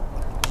 degree.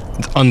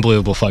 It's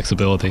unbelievable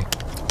flexibility.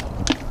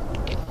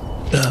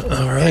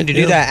 All right. To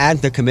do that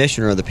at the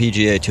commissioner of the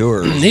PGA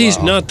Tour. He's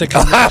not the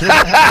commissioner.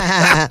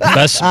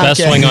 Best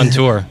swing on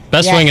tour.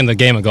 Best swing in the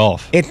game of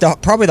golf. It's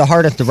probably the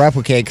hardest to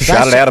replicate.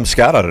 Shot at Adam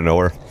Scott out of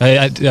nowhere.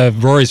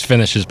 Rory's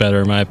finish is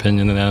better, in my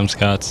opinion, than Adam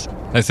Scott's.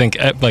 I think,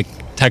 like,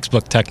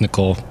 textbook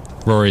technical,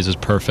 Rory's is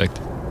perfect.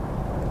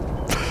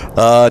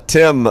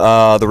 Tim,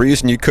 the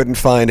reason you couldn't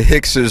find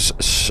Hicks's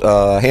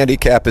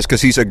handicap is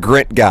because he's a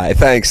Grint guy.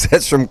 Thanks.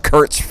 That's from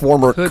Kurt's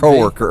former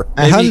coworker.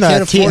 I hung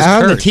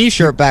the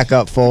T-shirt back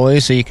up fully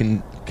so you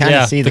can kind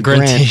of see the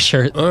Grint Grint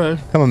T-shirt. All right.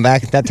 coming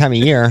back at that time of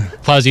year.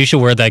 Plaza, you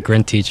should wear that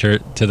Grint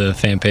T-shirt to the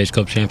Fan Page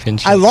Club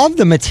Championship. I love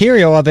the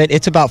material of it.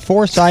 It's about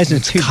 4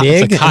 sizes too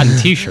big. It's a cotton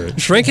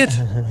T-shirt. Shrink it.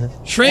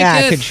 Yeah,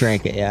 I could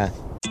shrink it. Yeah.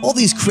 All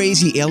these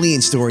crazy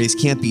alien stories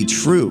can't be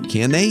true,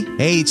 can they?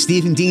 Hey, it's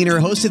Stephen Diener,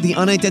 host of the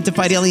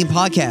Unidentified Alien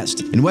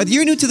Podcast. And whether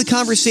you're new to the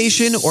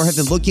conversation or have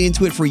been looking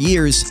into it for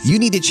years, you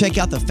need to check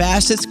out the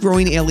fastest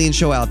growing alien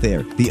show out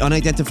there, the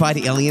Unidentified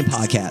Alien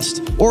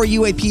Podcast, or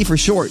UAP for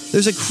short.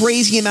 There's a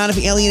crazy amount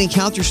of alien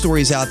encounter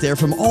stories out there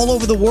from all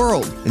over the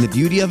world. And the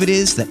beauty of it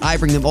is that I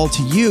bring them all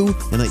to you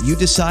and let you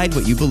decide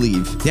what you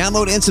believe.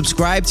 Download and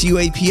subscribe to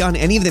UAP on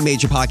any of the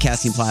major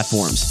podcasting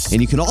platforms.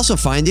 And you can also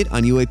find it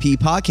on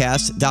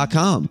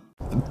UAPpodcast.com.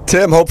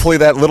 Tim, hopefully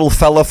that little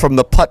fella from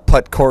the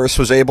putt-putt course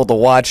was able to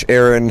watch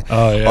Aaron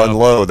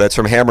unload. That's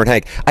from Hammer and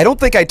Hank. I don't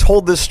think I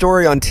told this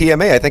story on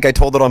TMA. I think I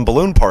told it on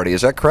Balloon Party.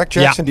 Is that correct,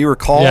 Jackson? Yeah. Do you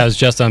recall? Yeah, it was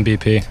just on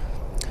BP.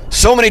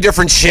 So many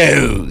different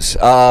shows.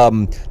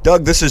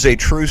 Doug, this is a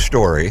true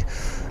story.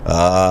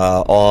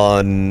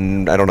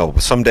 On, I don't know,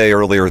 someday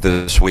earlier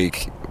this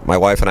week, my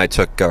wife and I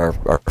took our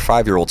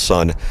 5-year-old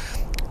son.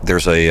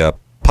 There's a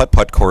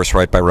putt-putt course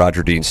right by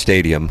Roger Dean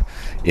Stadium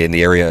in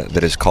the area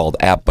that is called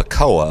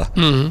Abacoa.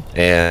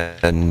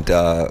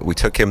 And we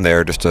took him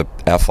there just to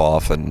F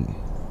off and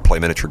play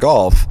miniature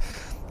golf.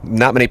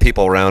 Not many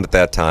people around at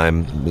that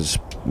time. It was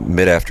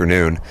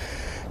mid-afternoon.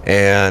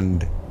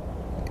 And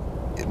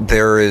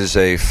there is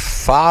a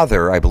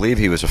father, I believe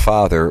he was a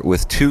father,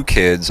 with 2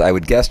 kids, I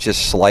would guess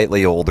just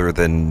slightly older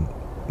than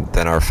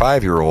our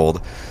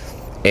 5-year-old.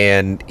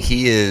 And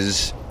he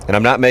is, and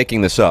I'm not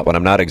making this up, and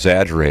I'm not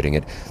exaggerating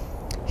it,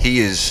 he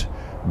is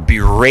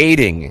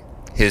berating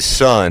his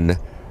son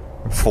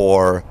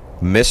for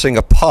missing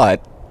a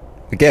putt.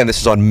 Again,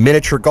 this is on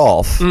miniature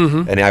golf,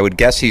 and I would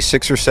guess he's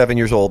 6 or 7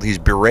 years old. He's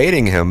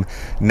berating him.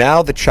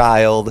 Now the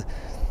child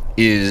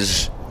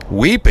is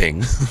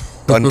weeping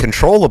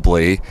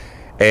uncontrollably,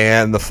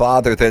 and the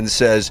father then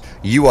says,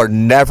 "You are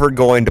never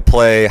going to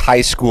play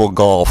high school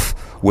golf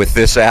with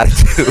this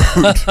attitude."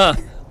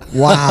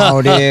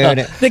 Wow, dude.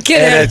 The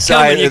kid had it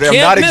coming. You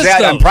can't miss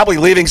them. I'm probably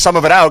leaving some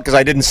of it out because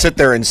I didn't sit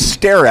there and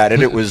stare at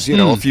it. It was,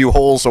 a few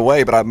holes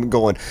away, but I'm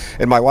going.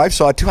 And my wife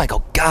saw it too. I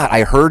go, God,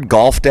 I heard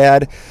Golf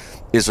Dad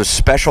is a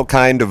special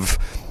kind of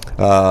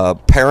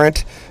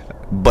parent,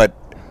 but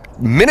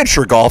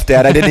miniature Golf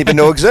Dad I didn't even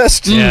know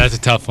exists. Yeah, that's a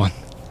tough one.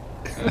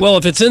 Well,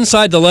 if it's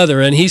inside the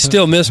leather and he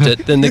still missed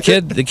it, then the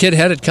kid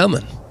had it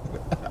coming.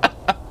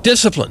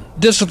 Discipline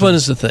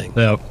is the thing.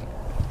 Yep.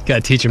 Got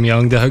to teach him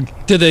young, Doug.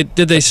 Did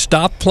they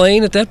stop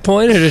playing at that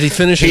point, or did he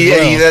finish as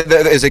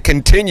well? As it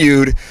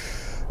continued,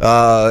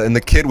 and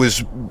the kid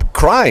was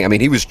crying. I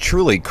mean, he was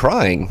truly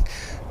crying.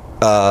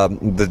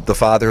 The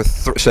father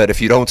said,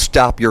 "If you don't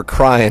stop your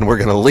crying, we're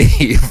going to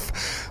leave."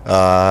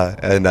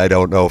 and I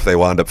don't know if they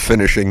wound up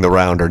finishing the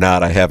round or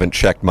not. I haven't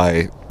checked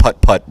my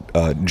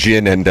putt-putt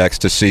gin index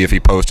to see if he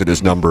posted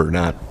his number or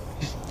not.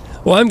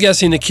 Well, I'm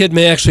guessing the kid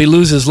may actually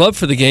lose his love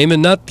for the game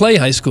and not play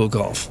high school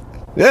golf.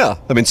 Yeah,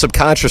 I mean,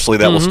 subconsciously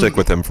that will stick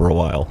with him for a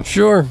while.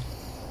 Sure.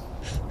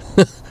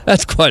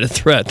 That's quite a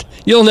threat.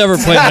 You'll never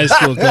play high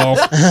school golf.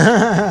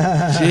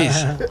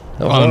 Jeez.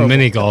 On a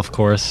mini golf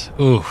course.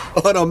 Ooh.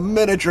 On a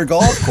miniature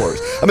golf course.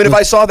 I mean, if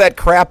I saw that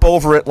crap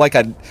over at like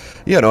a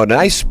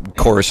nice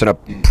course in a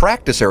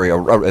practice area,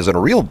 as in a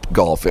real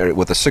golf area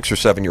with a 6 or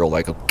 7 year old,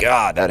 like, oh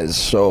God, that is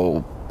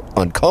so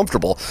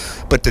uncomfortable.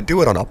 But to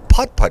do it on a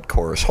putt-putt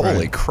course,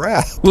 holy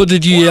crap. Well,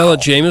 did you yell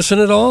at Jameson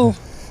at all?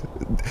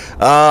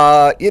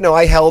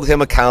 I held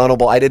him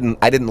accountable. I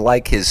didn't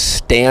like his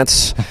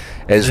stance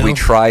as we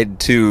tried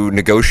to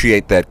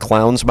negotiate that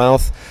clown's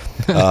mouth.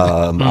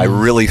 I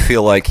really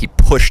feel like he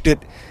pushed it,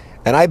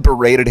 and I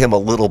berated him a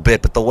little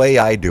bit. But the way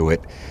I do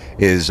it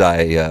is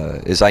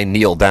I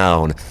kneel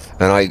down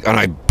and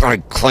I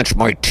clench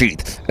my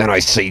teeth and I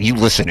say, "You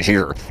listen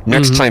here.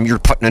 Next time you're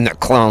putting in that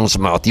clown's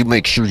mouth, you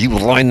make sure you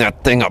line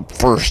that thing up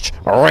first,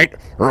 all right?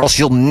 Or else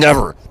you'll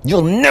never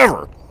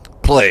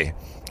play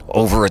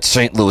over at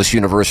St. Louis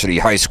University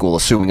High School,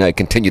 assuming I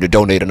continue to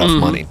donate enough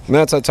money." And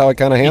that's how I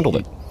kind of handled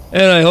it.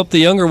 And I hope the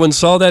younger one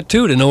saw that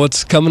too, to know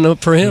what's coming up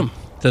for him.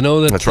 To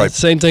know that the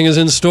same thing is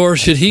in store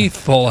should he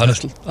fall out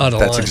of line.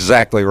 That's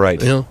exactly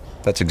right.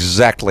 That's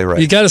exactly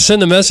right. You got to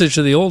send a message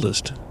to the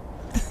oldest.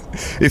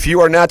 If you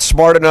are not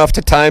smart enough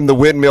to time the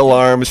windmill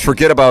arms,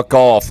 forget about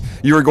golf.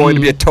 You are going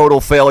to be a total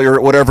failure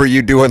at whatever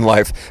you do in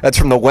life. That's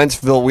from the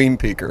Wentzville Ween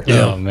Peaker.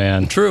 Yeah. Oh,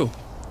 man. True.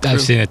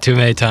 I've seen it too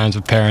many times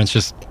with parents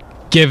just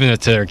giving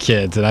it to their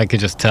kids, and I could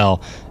just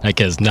tell that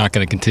kid's not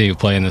going to continue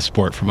playing this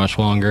sport for much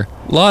longer.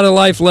 A lot of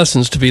life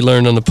lessons to be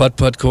learned on the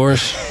putt-putt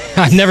course.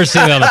 I've never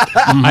seen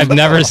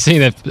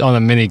it on a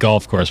mini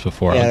golf course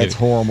before. Yeah, that's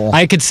horrible.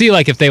 I could see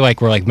if they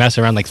were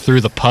messing around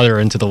threw the putter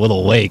into the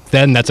little lake.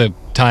 Then that's a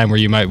time where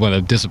you might want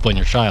to discipline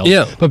your child.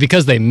 Yeah. But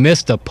because they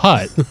missed a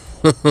putt,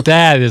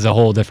 that is a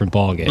whole different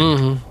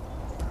ballgame.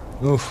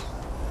 Oof.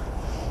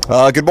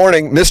 Good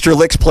morning. Mr.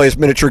 Licks plays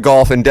miniature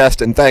golf in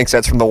Destin. Thanks.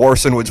 That's from the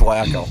Warson Woods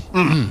Wacko.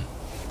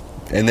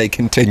 And they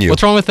continue.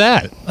 What's wrong with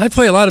that? I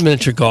play a lot of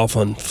miniature golf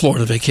on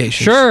Florida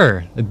vacations.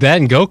 Sure. That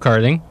and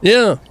go-karting.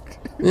 Yeah.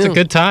 It's a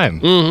good time.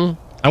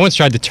 I once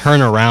tried to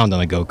turn around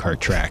on a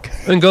go-kart track.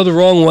 And go the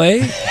wrong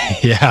way?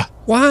 Yeah.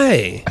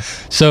 Why?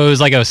 So it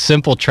was like a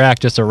simple track,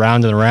 just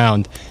around and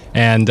around.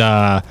 And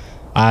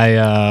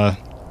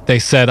they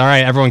said, all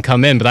right, everyone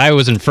come in. But I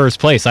was in first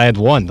place. I had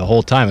won the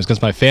whole time. It was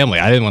against my family.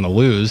 I didn't want to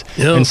lose.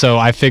 Yeah. And so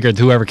I figured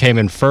whoever came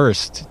in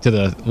first to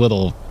the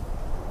little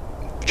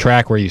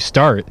track where you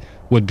start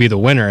would be the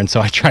winner. And so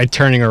I tried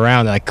turning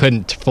around, and I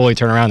couldn't fully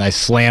turn around. I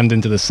slammed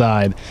into the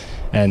side,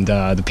 and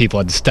the people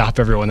had to stop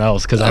everyone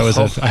else because I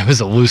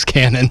was a loose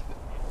cannon.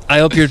 I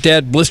hope your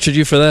dad blistered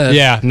you for that.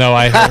 Yeah, no,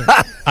 I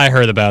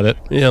heard about it.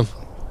 Yeah.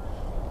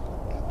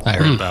 I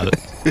heard about it.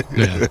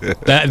 Yeah.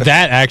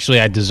 That actually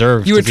I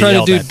deserved. You were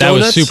trying to do donuts? That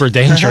was super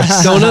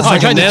dangerous. Donuts? I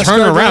tried to turn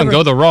around,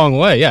 go the wrong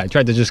way. Yeah, I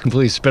tried to just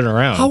completely spin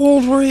around. How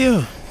old were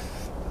you?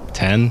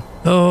 10.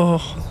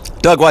 Oh.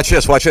 Doug, watch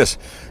this.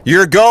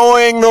 You're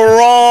going the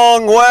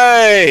wrong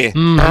way.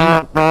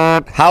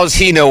 How's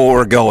he know where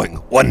we're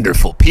going?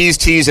 Wonderful. P's,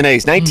 T's, and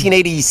A's.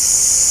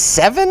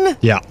 1987?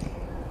 Yeah.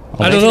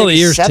 I don't know the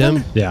years,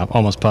 Tim. Yeah,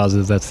 almost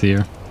positive that's the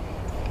year.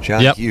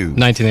 John Hughes.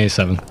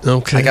 1987.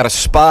 Okay. I got a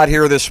spot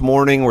here this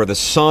morning where the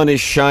sun is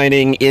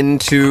shining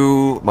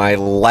into my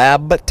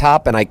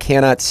laptop, and I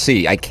cannot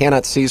see.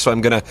 So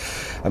I'm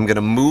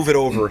gonna move it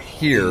over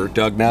here,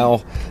 Doug.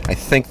 Now I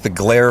think the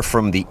glare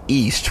from the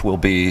east will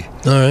be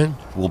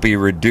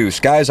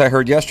reduced. Guys, I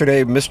heard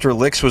yesterday Mr.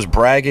 Licks was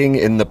bragging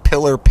in the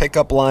Pillar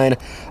pickup line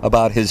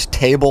about his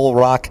Table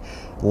Rock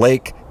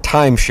Lake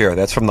timeshare.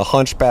 That's from the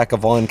Hunchback of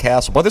Vaughan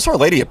Castle. Boy, this Our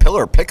Lady of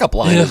Pillar pickup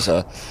line is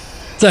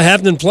it's a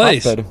happening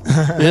place.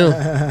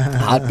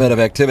 Hotbed of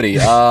activity.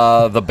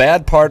 The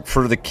bad part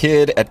for the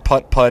kid at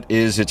putt-putt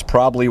is it's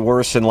probably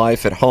worse in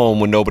life at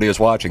home when nobody is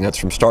watching. That's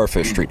from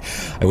Starfish Street.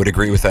 I would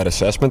agree with that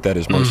assessment. That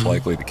is most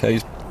likely the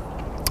case.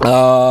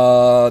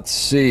 Let's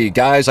see.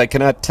 Guys, I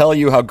cannot tell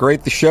you how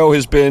great the show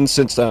has been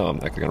since... I'm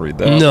not going to read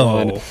that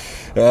one.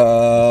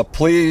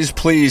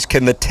 Please,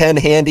 can the 10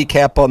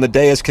 handicap on the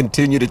dais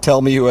continue to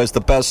tell me who has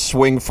the best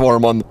swing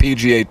form on the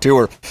PGA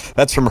Tour?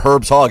 That's from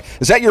Herb's Hog.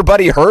 Is that your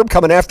buddy Herb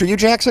coming after you,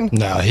 Jackson?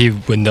 No, he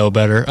would know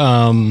better.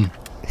 When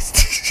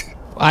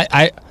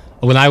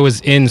I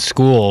was in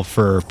school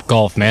for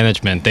golf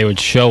management, they would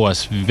show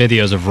us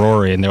videos of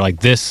Rory, and they're like,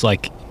 this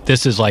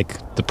is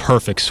like the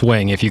perfect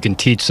swing. If you can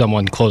teach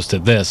someone close to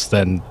this,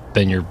 then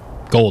you're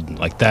golden.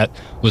 Like, that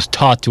was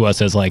taught to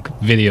us as like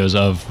videos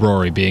of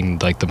Rory being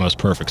like the most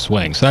perfect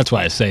swing. So that's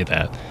why I say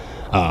that.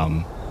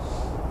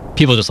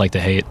 People just like to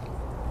hate.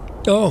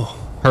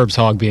 Herb's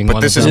Hog being one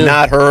of them. This is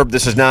not Herb.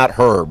 This is not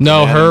Herb.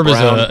 No, Herb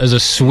is a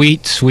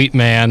sweet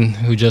man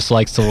who just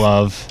likes to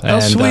love. How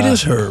sweet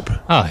is Herb?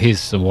 Oh,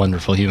 he's a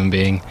wonderful human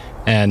being.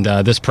 And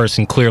this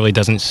person clearly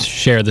doesn't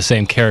share the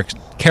same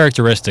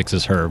characteristics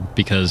as her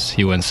because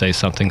he wouldn't say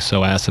something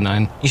so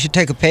asinine. You should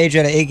take a page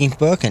out of Iggy's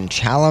book and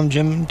challenge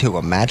him to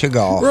a match of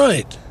golf.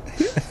 Right.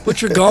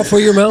 Put your golf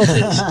where your mouth is.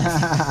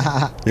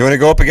 You want to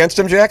go up against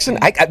him, Jackson?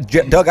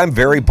 Doug, I'm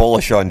very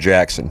bullish on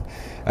Jackson.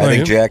 I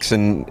think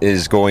Jackson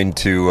is going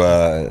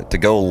to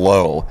go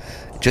low.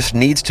 Just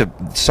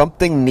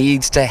something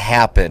needs to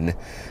happen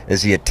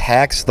as he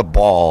attacks the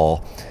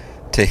ball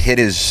to hit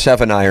his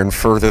 7-iron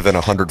further than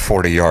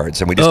 140 yards,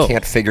 and we just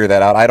can't figure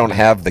that out. I don't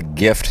have the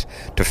gift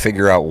to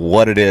figure out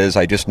what it is.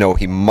 I just know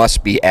he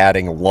must be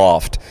adding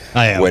loft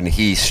when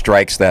he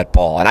strikes that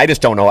ball, and I just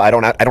don't know. I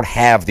don't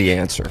have the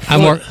answer.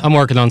 I'm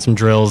working on some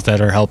drills that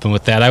are helping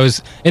with that. I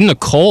was in the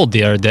cold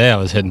the other day. I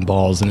was hitting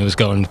balls, and it was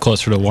going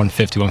closer to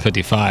 150,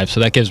 155. So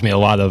that gives me a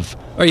lot of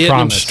Are you promise. hitting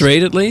them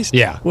straight at least?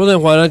 Yeah. Well,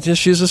 then why not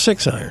just use a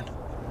 6-iron?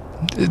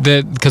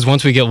 Because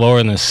once we get lower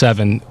than the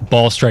 7,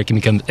 ball striking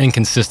becomes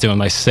inconsistent with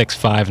my 6,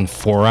 5, and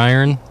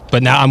 4-iron.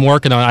 But now I'm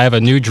working on. I have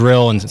a new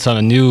drill and it's on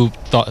a new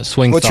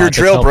swing. What's your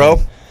drill,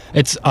 bro?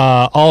 It's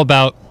all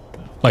about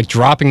like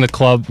dropping the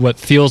club what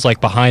feels like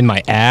behind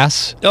my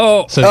ass.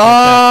 Oh, so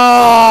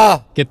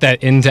get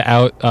that in to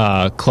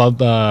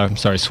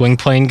out swing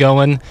plane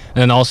going, and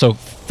then also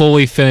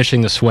fully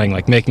finishing the swing,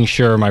 like making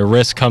sure my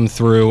wrists come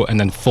through, and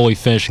then fully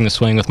finishing the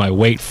swing with my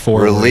weight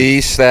forward.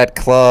 Release that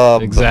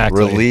club.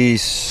 Exactly.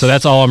 Release. So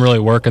that's all I'm really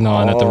working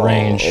on at the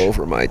range.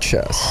 Over my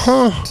chest.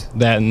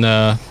 That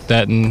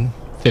and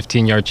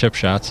 15-yard chip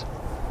shots.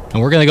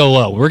 And we're going to go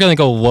low. We're going to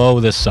go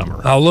low this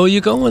summer. How low you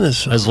going this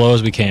summer? As low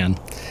as we can.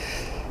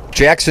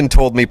 Jackson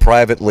told me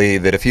privately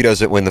that if he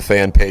doesn't win the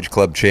Fan Page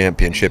Club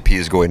Championship, he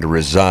is going to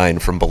resign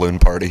from Balloon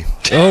Party.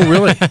 Oh,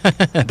 really?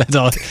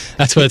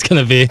 That's what it's going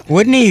to be.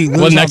 Wouldn't he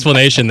lose what an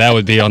explanation that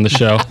would be on the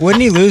show.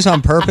 Wouldn't he lose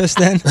on purpose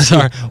then?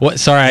 Sorry,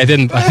 I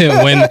didn't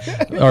win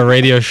our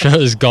radio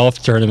show's golf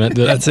tournament.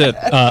 That's it.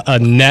 A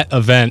net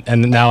event,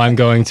 and now I'm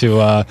going to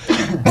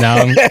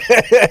now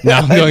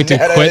I'm going to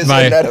quit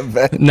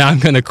now I'm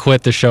going to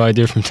quit the show I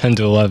do from 10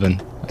 to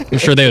 11. I'm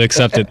sure they would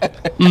accept it.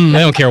 They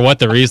don't care what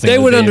the reasoning They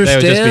would be.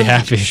 understand. They would just be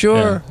happy.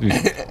 Sure.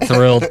 Yeah, be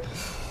thrilled.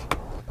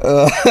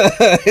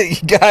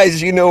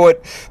 Guys, you know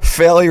what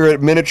failure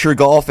at miniature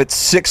golf at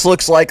 6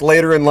 looks like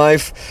later in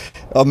life?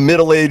 A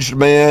middle-aged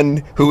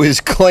man who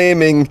is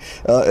claimed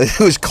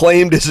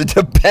as a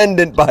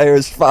dependent by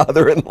his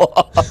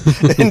father-in-law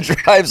and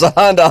drives a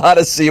Honda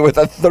Odyssey with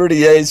a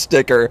 30A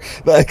sticker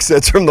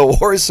that's from the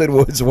Warson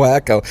Woods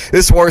Wacko.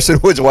 This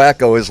Warson Woods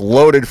Wacko is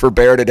loaded for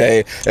bear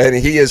today, and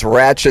he is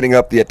ratcheting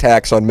up the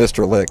attacks on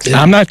Mr. Licks.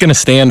 I'm not going to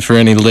stand for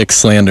any Lick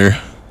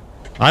slander.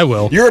 I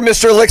will. You're a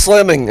Mr. Licks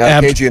Lemming,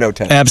 KGNO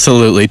 10.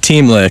 Absolutely.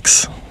 Team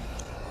Licks.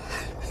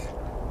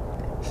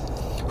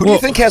 Who do you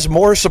think has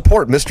more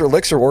support, Mr.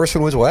 Licks or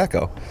Warson Woods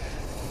Wacko?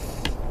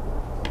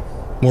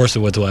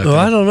 Warson Woods Wacko. Oh,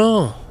 I don't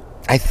know.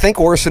 I think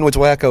Warson Woods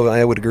Wacko,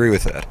 I would agree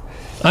with that.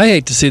 I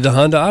hate to see the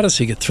Honda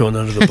Odyssey get thrown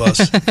under the bus.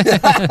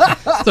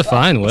 It's a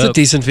fine whip. It's a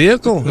decent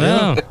vehicle.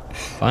 Yeah.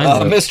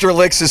 Fine whip. Mr.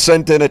 Licks has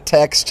sent in a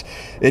text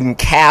in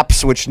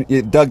caps, which,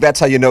 Doug, that's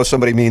how you know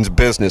somebody means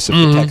business if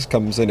the text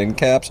comes in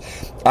caps.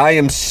 I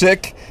am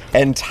sick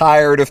and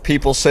tired of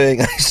people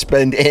saying I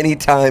spend any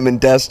time in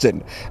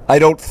Destin. I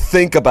don't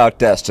think about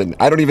Destin.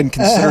 I don't even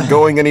consider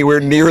going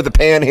anywhere near the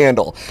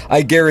Panhandle.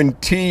 I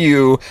guarantee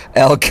you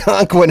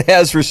Algonquin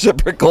has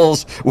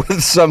reciprocals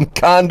with some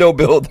condo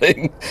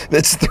building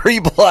that's 3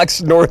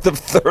 blocks north of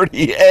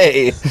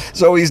 30A,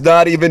 so he's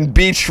not even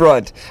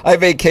beachfront. I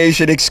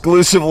vacation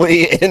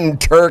exclusively in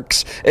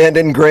Turks and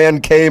in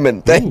Grand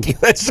Cayman. Thank you.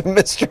 That's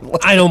Mr.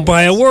 Licks. I don't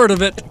buy a word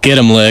of it. Get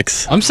him,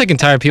 Licks. I'm sick and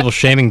tired of people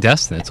shaming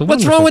Destin.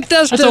 What's wrong with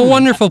Destin? It's a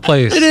wonderful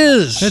place. It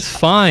is. It's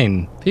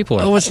fine. People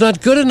are. Oh, it's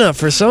not good enough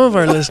for some of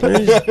our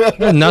listeners.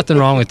 There's nothing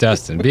wrong with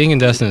Destin. Being in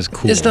Destin is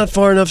cool. It's not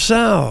far enough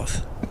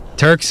south.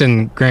 Turks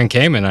and Grand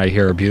Cayman, I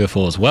hear, are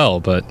beautiful as well,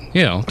 but,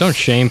 don't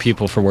shame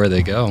people for where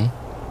they go.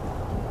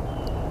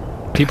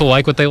 People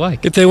like what they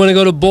like. If they want to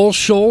go to Bull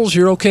Shoals,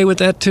 you're okay with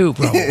that too,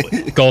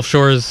 probably. Gulf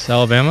Shores,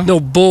 Alabama? No,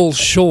 Bull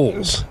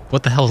Shoals.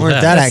 What the hell is Where's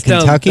that? that at,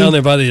 That's Kentucky? down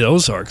there by the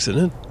Ozarks,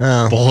 isn't it?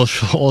 Oh. Bull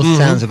Shoals.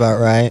 Sounds about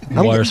right.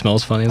 Water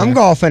smells funny there. I'm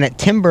golfing at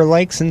Timber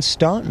Lakes in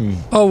Staunton.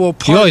 Oh, well,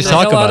 You always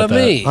talk about that.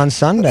 me. On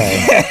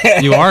Sunday.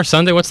 You are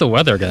Sunday? What's the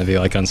weather going to be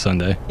like on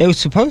Sunday? It was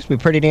supposed to be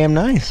pretty damn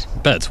nice.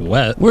 Bet it's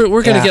wet. We're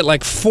going to Yeah. get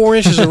like 4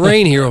 inches of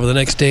rain here over the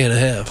next day and a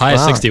half. High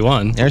Wow.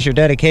 61. There's your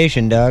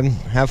dedication, Doug.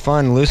 Have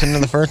fun. Losing in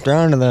the first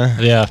round of the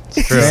Yeah,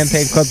 it's true.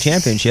 Fan-Paid Club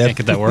Championship. Can't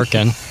get that work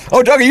in.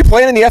 Oh, Doug, are you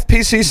playing in the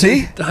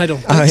FPCC? I don't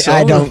think so.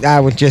 I don't.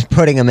 I was just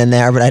putting them in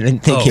there, but I didn't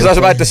think Oh. you. Because I was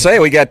about to say,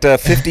 we got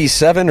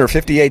 57 or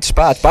 58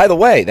 spots. By the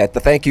way,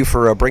 thank you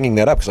for bringing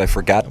that up, because I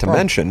forgot to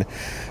mention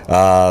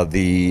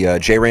the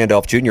J.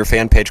 Randolph Jr.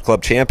 Fan Page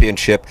Club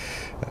Championship,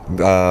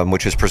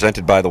 which is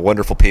presented by the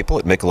wonderful people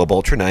at Michelob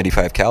Ultra,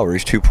 95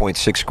 calories,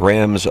 2.6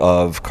 grams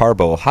of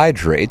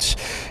carbohydrates,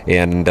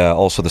 and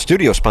also the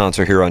studio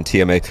sponsor here on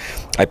TMA.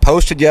 I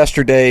posted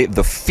yesterday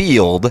the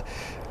field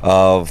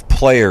of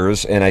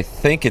players, and I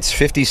think it's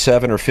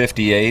 57 or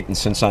 58, and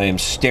since I am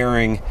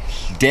staring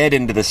dead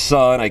into the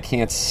sun, I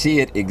can't see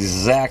it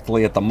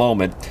exactly at the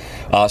moment.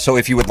 So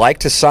if you would like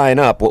to sign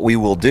up, what we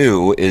will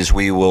do is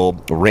we will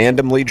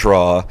randomly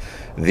draw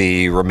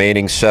the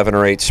remaining 7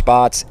 or 8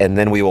 spots, and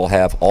then we will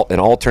have an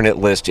alternate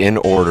list in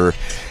order,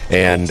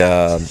 and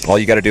all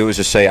you got to do is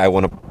just say, I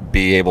want to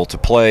be able to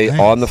play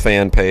on the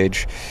fan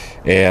page.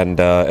 And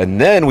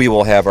then we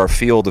will have our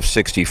field of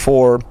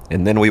 64,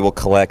 and then we will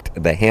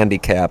collect the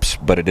handicaps,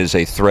 but it is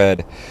a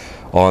thread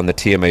on the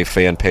TMA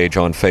fan page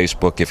on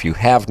Facebook. If you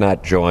have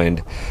not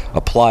joined,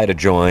 apply to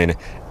join,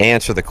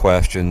 answer the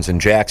questions,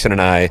 and Jackson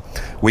and I,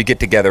 we get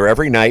together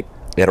every night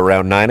at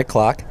around 9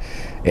 o'clock,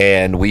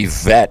 and we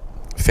vet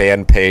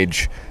fan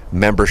page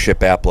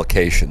membership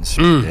applications,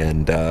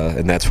 and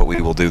that's what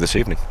we will do this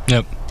evening.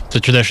 Yep. It's a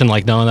tradition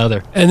like no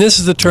other. And this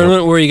is the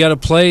tournament where you got to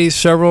play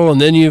several,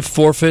 and then you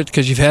forfeit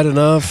because you've had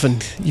enough,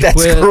 and you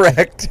That's quit.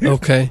 correct.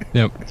 Okay.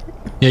 Yep.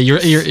 Yeah,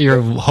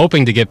 you're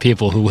hoping to get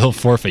people who will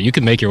forfeit. You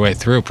can make your way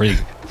through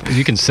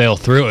you can sail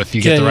through if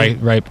you get the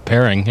right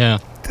pairing. Yeah.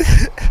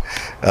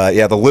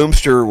 The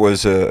Loomster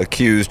was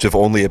accused of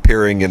only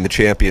appearing in the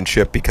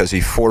championship because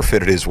he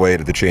forfeited his way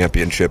to the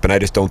championship, and I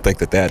just don't think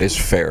that is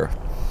fair.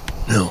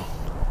 No.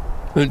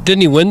 Didn't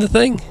he win the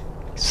thing?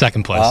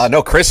 Second place.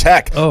 No, Chris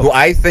Heck, who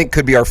I think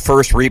could be our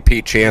first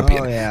repeat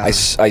champion. Oh, yeah. I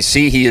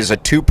see he is a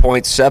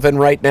 2.7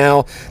 right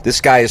now. This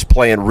guy is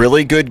playing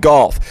really good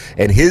golf,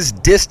 and his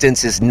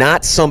distance is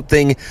not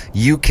something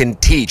you can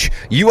teach.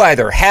 You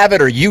either have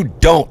it or you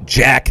don't,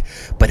 Jack.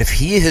 But if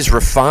he has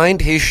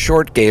refined his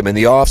short game in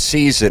the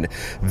off-season,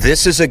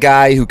 this is a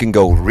guy who can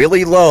go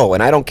really low,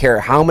 and I don't care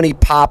how many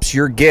pops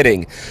you're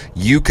getting,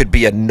 you could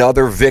be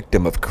another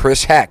victim of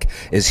Chris Heck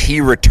as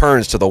he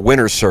returns to the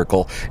winner's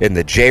circle in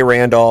the J.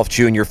 Randolph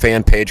Jr.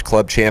 Fan Page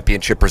Club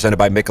Championship presented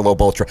by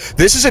Michelob Ultra.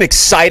 This is an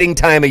exciting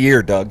time of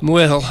year, Doug.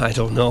 Well, I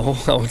don't know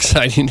how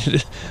exciting it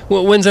is.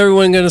 Well, when's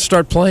everyone going to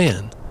start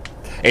playing?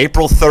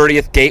 April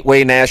 30th,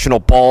 Gateway National,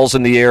 balls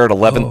in the air at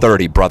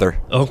 11:30, brother.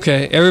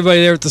 Okay,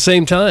 everybody there at the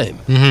same time.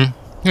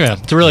 Mm-hmm. Yeah,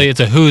 it's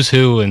a who's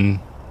who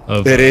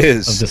of it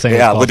is. Of the same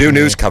Ladue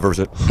News covers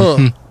it.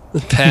 Huh.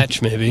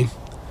 Patch maybe.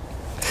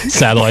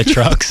 Satellite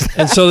trucks.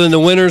 And so then the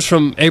winners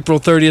from April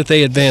 30th,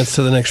 they advance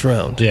to the next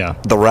round. Yeah.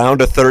 The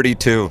round of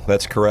 32.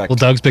 That's correct. Will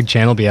Doug's Big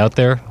Channel be out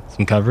there?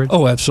 Some coverage?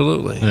 Oh,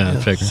 absolutely. Yeah.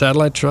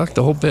 Satellite truck,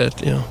 the whole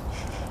bit, yeah.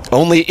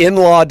 Only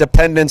in-law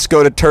dependents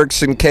go to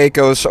Turks and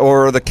Caicos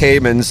or the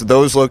Caymans.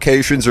 Those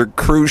locations are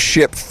cruise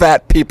ship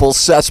fat people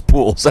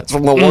cesspools. That's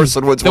from the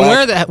Warson Woods. Then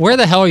where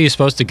the hell are you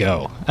supposed to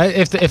go?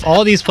 If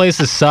all these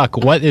places suck,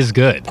 what is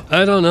good?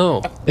 I don't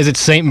know. Is it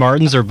St.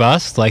 Martin's or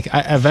bust?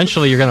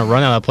 Eventually you're going to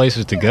run out of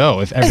places to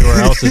go if everywhere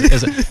else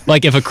is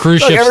like if a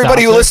cruise ship.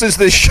 Everybody who listens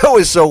to this show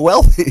is so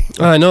wealthy.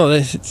 I know.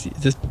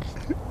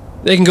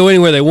 They can go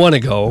anywhere they want to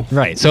go.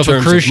 Right. So if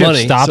a cruise ship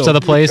stops at a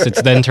place, it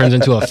then turns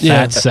into a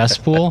fat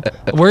cesspool.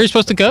 Where are you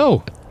supposed to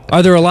go?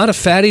 Are there a lot of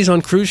fatties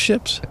on cruise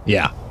ships?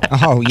 Yeah.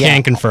 Oh, yeah.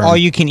 Can confirm. All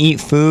you can eat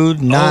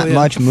food, not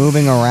much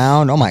moving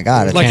around. Oh, my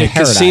God. It's like a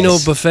paradise. Casino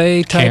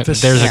buffet type of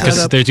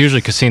setup? There's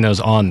usually casinos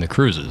on the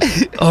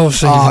cruises. Oh,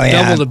 so you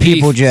double the beef.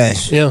 People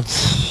just... Yeah.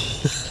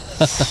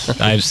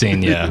 I've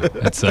seen,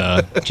 it's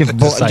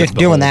just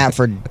doing that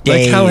for days.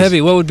 Like how heavy?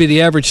 What would be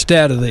the average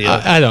stat of the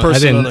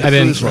person on a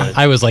cruise line?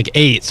 I was like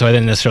 8, so I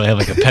didn't necessarily have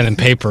like a pen and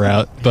paper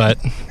out. But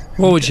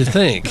what would you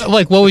think?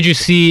 Like, what would you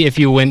see if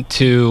you went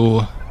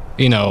to,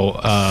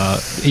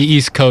 the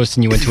East Coast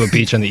and you went to a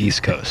beach on the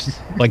East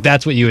Coast? Like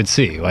that's what you would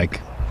see.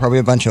 Like probably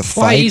a bunch of fights.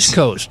 Why East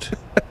Coast?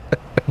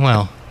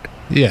 Well,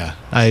 yeah,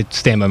 I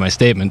stand by my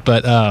statement.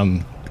 But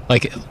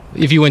like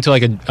if you went to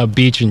like a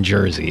beach in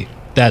Jersey.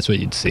 That's what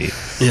you'd see.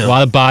 Yeah. A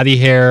lot of body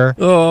hair.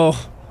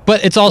 Oh,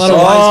 but it's also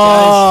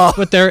wise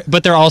guys.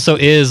 But there also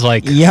is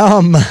like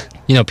yum.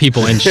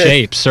 People in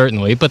shape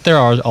certainly, but there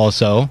are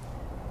also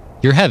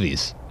your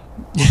heavies.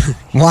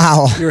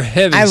 Wow, your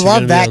heavies. I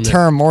love that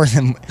term more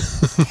than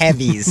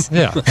heavies.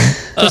 Yeah.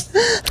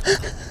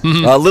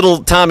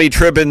 Little Tommy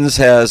Tribbins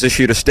has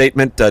issued a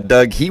statement.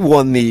 Doug, he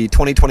won the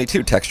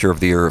 2022 Texture of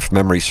the Year, if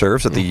memory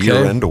serves, at the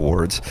year-end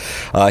awards.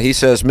 He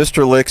says,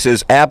 Mr. Licks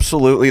is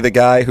absolutely the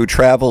guy who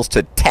travels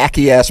to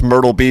tacky-ass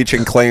Myrtle Beach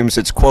and claims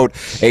it's, quote,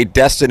 a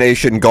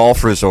destination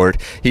golf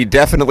resort. He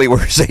definitely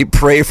wears a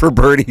Pray for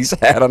Birdies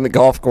hat on the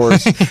golf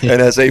course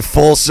and has a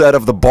full set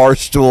of the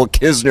Barstool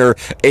Kisner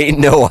Ain't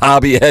No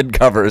Hobby head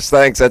covers.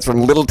 Thanks. That's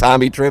from Little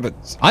Tommy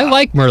Tribbins. I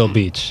like Myrtle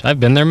Beach. I've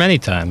been there many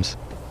times.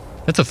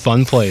 That's a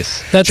fun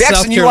place. That's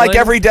Jackson, you like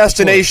every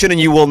destination, and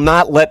you will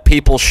not let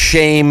people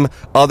shame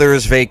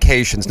others'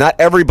 vacations. Not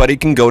everybody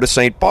can go to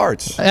St.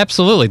 Bart's.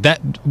 Absolutely. That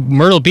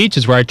Myrtle Beach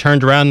is where I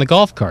turned around in the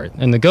golf cart,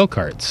 in the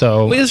go-kart.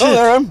 So,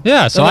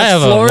 yeah, so I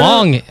have Florida? a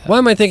long... Why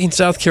am I thinking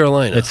South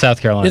Carolina? It's South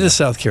Carolina. It is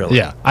South Carolina.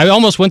 Yeah. I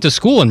almost went to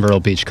school in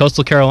Myrtle Beach,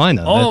 Coastal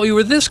Carolina. Oh, you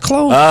were this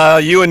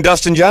close? You and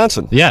Dustin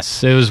Johnson.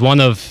 Yes, it was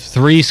one of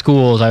 3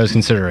 schools I was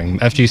considering,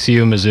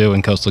 FGCU, Mizzou,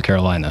 and Coastal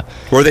Carolina.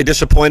 Were they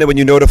disappointed when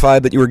you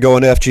notified that you were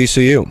going to FGCU?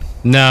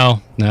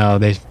 No,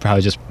 they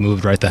probably just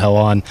moved right the hell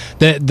on.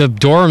 The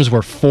dorms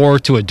were 4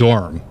 to a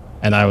dorm.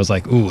 And I was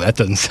like, ooh, that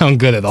doesn't sound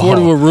good at all. 4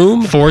 to a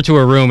room? 4 to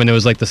a room, and it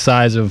was like the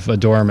size of a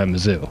dorm at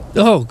Mizzou.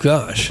 Oh,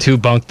 gosh. 2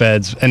 bunk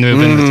beds, and it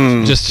would have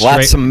been just straight.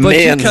 Lots of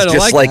mans,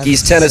 just like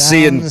East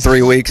Tennessee in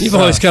 3 weeks. You've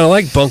always kind of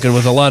liked bunking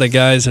with a lot of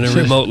guys in a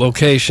remote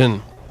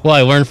location. Well,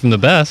 I learned from the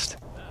best.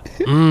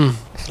 I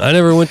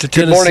never went to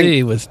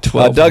Tennessee with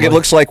 12. Doug, it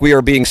looks like we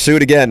are being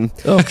sued again.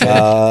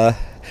 Okay.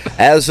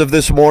 As of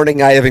this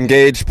morning, I have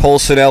engaged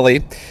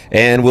Polsinelli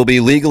and will be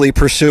legally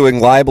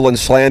pursuing libel and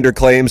slander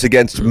claims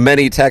against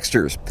many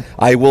texters.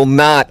 I will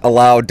not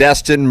allow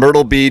Destin,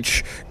 Myrtle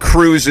Beach,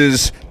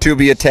 cruises to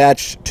be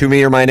attached to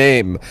me or my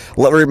name.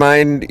 Let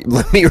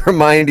me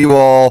remind you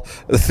all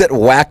that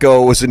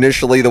Wacko was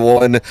initially the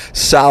one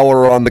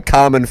sour on the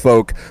common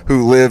folk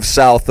who live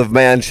south of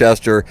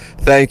Manchester.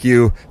 Thank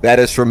you. That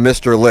is from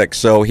Mr. Lick.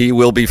 So he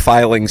will be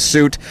filing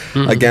suit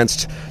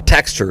against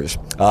texters.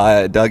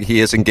 Doug, he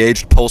has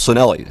engaged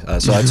Polsinelli,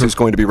 so that's who's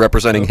going to be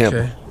representing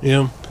him.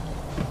 Yeah.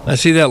 I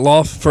see that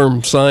law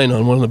firm sign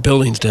on one of the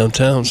buildings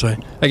downtown, so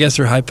I guess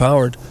they're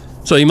high-powered.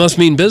 So he must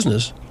mean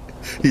business.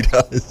 He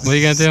does. What are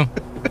you going to do?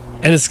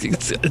 And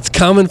it's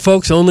common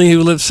folks only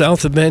who live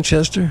south of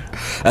Manchester?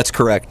 That's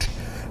correct.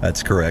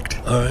 That's correct.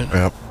 All right.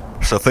 Yep.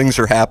 So things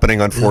are happening,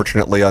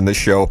 unfortunately, on this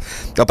show.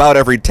 About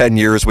every 10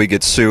 years, we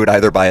get sued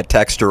either by a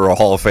texter or a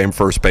Hall of Fame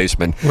first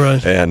baseman.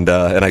 Right. And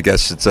I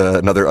guess it's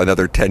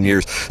another 10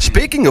 years.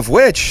 Speaking of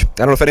which, I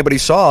don't know if anybody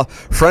saw,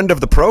 friend of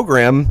the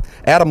program,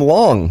 Adam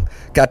Long,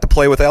 got to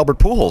play with Albert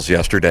Pujols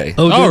yesterday.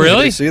 Oh, really?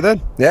 Did you see that?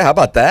 Yeah, how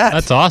about that?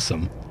 That's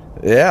awesome.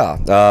 Yeah,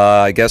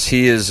 I guess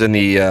he is in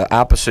the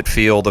opposite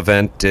field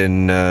event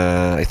in,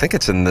 I think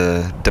it's in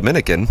the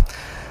Dominican.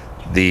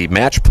 The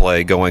match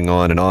play going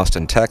on in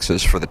Austin,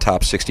 Texas for the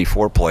top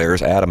 64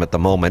 players. Adam at the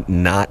moment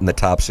not in the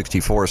top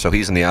 64, so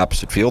he's in the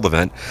opposite field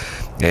event.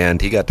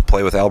 And he got to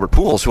play with Albert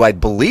Pujols, who I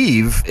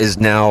believe is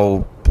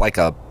now like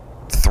a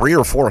 3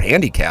 or 4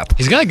 handicap.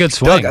 He's got a good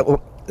swing.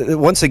 Doug,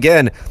 once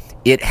again,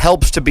 it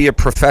helps to be a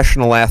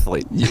professional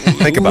athlete.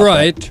 Think about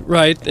that.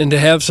 Right. And to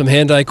have some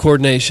hand-eye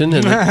coordination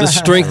and the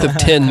strength of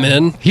 10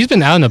 men. He's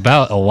been out and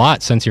about a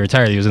lot since he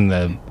retired. He was in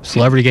the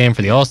celebrity game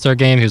for the All-Star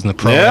game. He was in the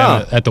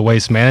program at the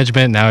Waste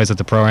Management. Now he's at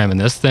the program in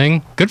this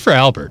thing. Good for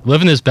Albert.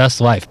 Living his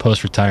best life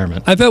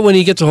post-retirement. I bet when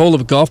he gets a hold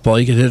of a golf ball,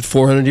 he could hit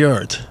 400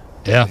 yards.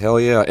 Yeah. Hell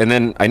yeah. And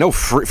then I know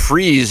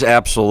Freeze,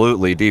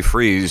 absolutely. D.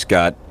 Freeze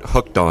got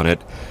hooked on it,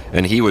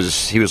 and he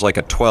was like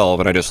a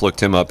 12, and I just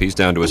looked him up. He's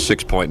down to a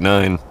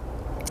 6.9.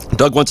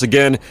 Doug, once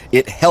again,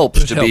 it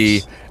helps to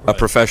be a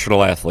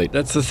professional athlete.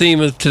 That's the theme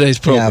of today's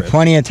program. Yeah,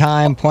 plenty of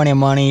time, plenty of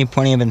money,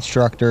 plenty of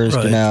instructors,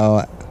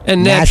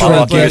 And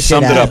natural. You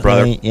summed it up,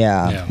 brother.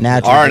 Yeah.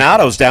 Natural.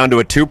 Arenado's down to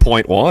a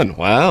 2.1.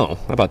 Wow.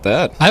 How about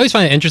that? I always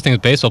find it interesting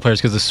with baseball players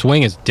because the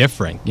swing is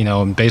different. You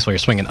know, in baseball, you're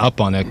swinging up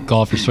on it.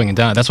 Golf, you're swinging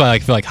down. That's why I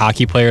feel like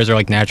hockey players are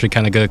like naturally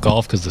kind of good at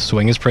golf because the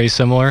swing is pretty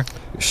similar.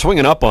 You're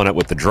swinging up on it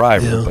with the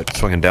driver, but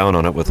swinging down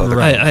on it with other.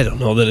 I don't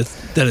know that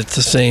it's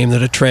the same,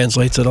 that it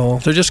translates at all.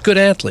 They're just good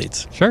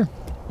athletes. Sure.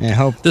 And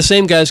hope the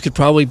same guys could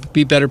probably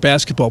be better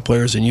basketball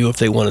players than you if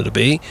they wanted to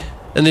be.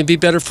 And they'd be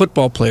better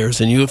football players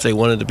than you if they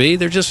wanted to be.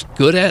 They're just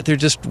they're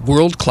just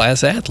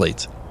world-class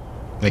athletes.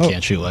 They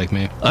can't shoot like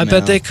me. I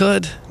bet they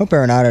could. Hope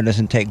Arenado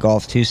doesn't take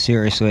golf too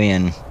seriously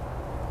and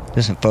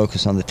doesn't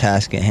focus on the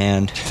task at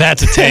hand.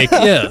 That's a take.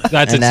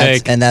 That's a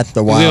take. And that's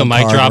the wild card. We do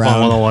a mic drop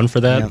round. on 101 for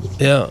that.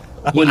 Yeah.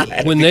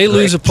 When they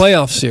lose a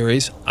playoff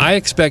series, I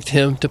expect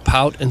him to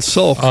pout and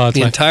sulk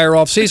the entire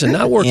offseason,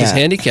 not work his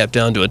handicap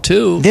down to a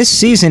 2. This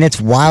season, it's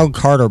wild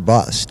card or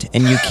bust,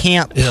 and you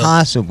can't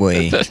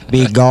possibly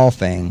be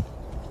golfing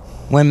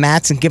when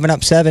Matt's giving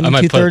up 7 and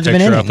 2/3 of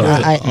an inning.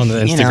 On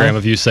the Instagram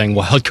of you saying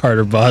wild card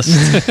or bust.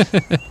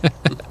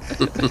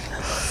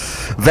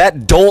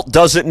 That dolt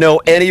doesn't know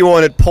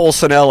anyone at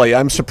Polsinelli.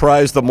 I'm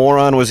surprised the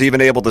moron was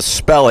even able to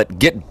spell it.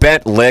 Get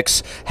bent,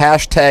 Licks. #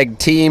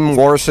 Team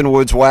Warson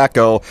Woods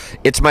Wacko.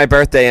 It's my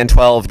birthday in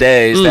 12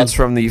 days. That's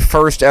from the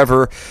first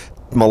ever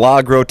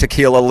Milagro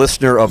Tequila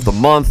Listener of the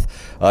Month.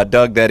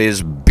 Doug, that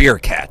is Beer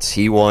Cats.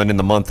 He won in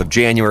the month of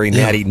January.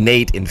 Natty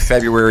Nate in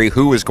February.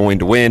 Who is going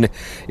to win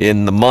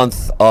in the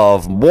month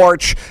of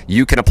March?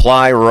 You can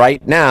apply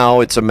right now.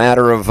 It's a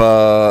matter of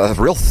a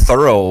real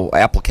thorough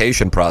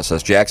application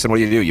process. Jackson, what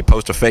do? You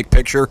post a fake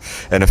picture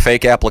and a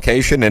fake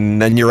application,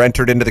 and then you're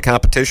entered into the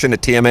competition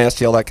at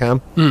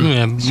tmastl.com?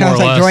 Yeah, sounds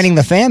like joining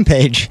the fan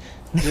page.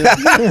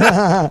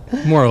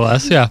 More or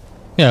less, yeah.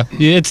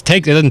 It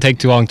doesn't take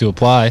too long to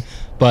apply.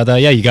 But,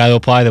 you got to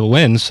apply to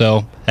win,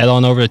 so head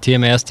on over to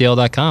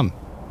tmastl.com.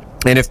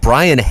 And if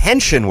Brian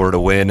Henshin were to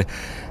win,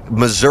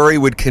 Missouri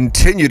would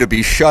continue to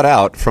be shut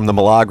out from the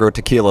Milagro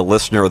Tequila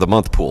Listener of the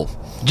Month pool.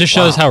 Just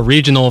shows how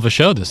regional of a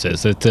show this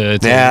is. It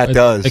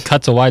does. It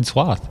cuts a wide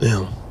swath.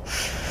 Yeah.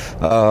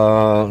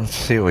 Let's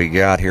see what we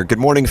got here. Good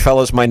morning,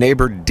 fellas. My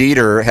neighbor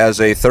Dieter has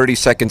a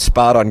 30-second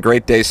spot on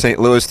Great Day St.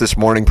 Louis this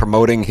morning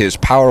promoting his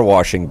power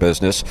washing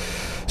business.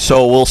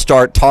 So we'll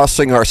start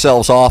tossing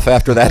ourselves off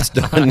after that's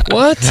done.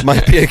 What?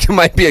 Might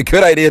be a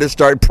good idea to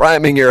start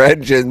priming your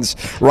engines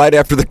right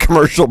after the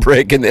commercial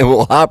break, and then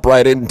we'll hop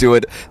right into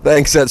it.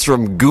 Thanks. That's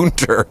from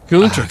Gunter. A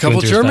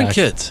couple Gunter's German back.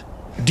 kids.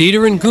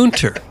 Dieter and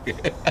Gunter.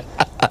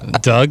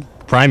 Doug,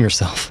 prime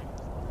yourself.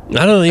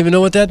 I don't even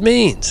know what that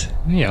means.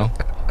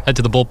 Head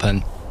to the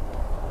bullpen.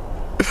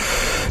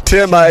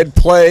 Tim, I'd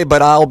play,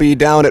 but I'll be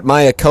down at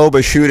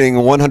Mayakoba shooting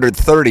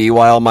 130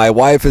 while my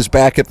wife is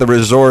back at the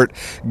resort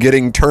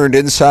getting turned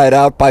inside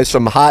out by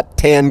some hot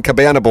tan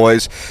Cabana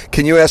boys.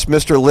 Can you ask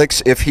Mr.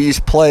 Licks if he's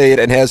played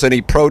and has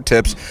any pro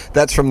tips?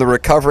 That's from the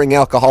recovering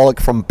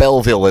alcoholic from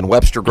Belleville in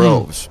Webster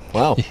Groves.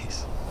 Wow.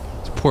 Jeez.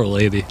 Poor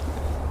lady.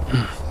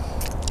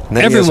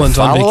 Everyone's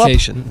on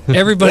vacation.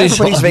 Everybody's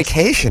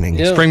vacationing.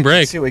 Yeah. Spring break.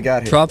 Let's see what we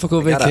got here.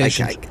 Tropical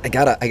vacation. I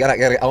gotta.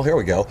 Oh, here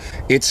we go.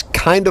 It's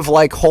kind of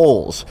like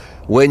holes.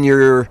 When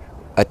you're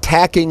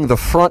attacking the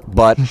front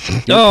butt,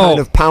 you're kind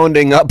of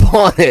pounding up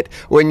on it.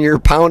 When you're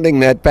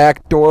pounding that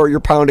back door, you're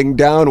pounding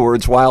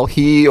downwards while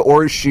he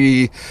or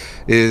she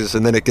is,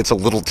 and then it gets a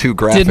little too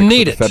graphic for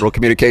the Federal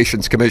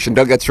Communications Commission.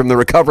 Doug, that's from the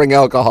recovering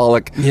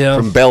alcoholic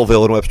from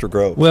Belleville in Webster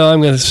Grove. Well,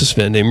 I'm going to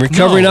suspend him.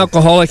 Recovering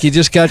alcoholic, you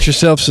just got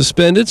yourself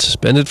suspended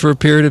for a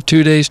period of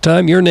 2 days'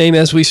 time. Your name,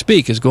 as we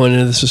speak, is going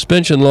into the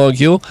suspension log,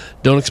 Hugh.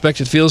 Don't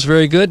expect it feels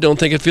very good. Don't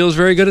think it feels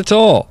very good at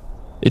all.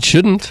 It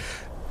shouldn't.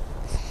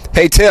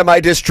 Hey, Tim,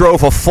 I just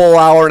drove a full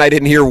hour and I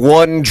didn't hear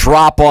one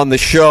drop on the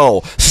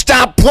show.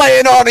 Stop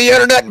playing on the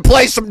internet and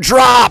play some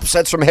drops.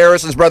 That's from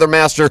Harrison's Brother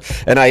Master.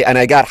 And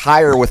I got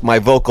higher with my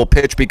vocal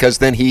pitch because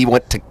then he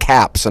went to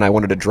caps and I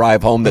wanted to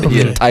drive home that he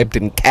had typed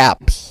in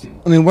caps.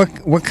 I mean,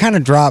 what kind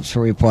of drops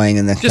were we playing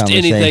in this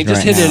conversation? Just anything.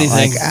 Just hit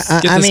anything.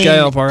 Get this guy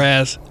off our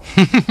ass.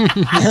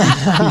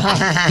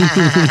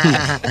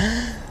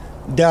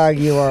 Doug,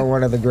 you are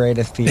one of the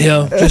greatest people.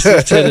 Yeah, just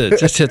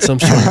hit some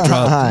sort of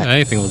drop.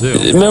 Anything will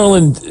do.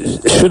 Maryland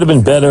should have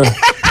been better.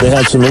 They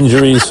had some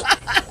injuries.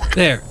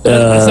 There.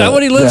 Is that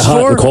what he lives they're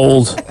hot for? And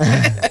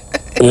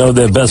cold.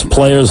 Their best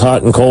players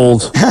hot and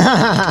cold.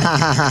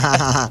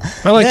 I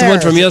like the one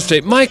from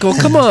yesterday. Michael,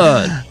 come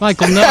on.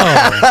 Michael, no.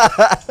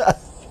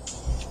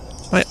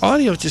 My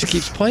audio just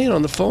keeps playing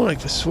on the phone. I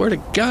swear to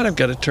God, I've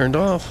got it turned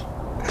off.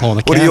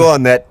 What are you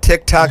on, that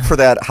TikTok for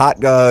that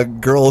hot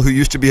girl who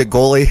used to be a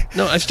goalie?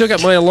 No, I've still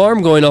got my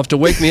alarm going off to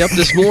wake me up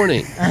this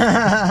morning.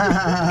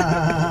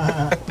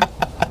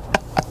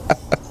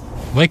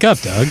 Wake up,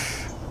 Doug.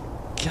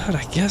 God,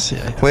 I guess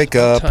Wake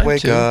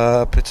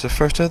up. It's the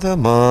first of the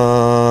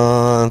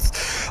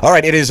month. All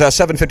right, it is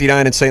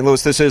 7:59 in St.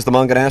 Louis. This is the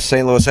Munganess,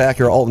 St. Louis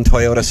Acura, Alton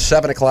Toyota,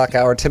 7 o'clock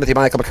hour. Timothy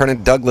Michael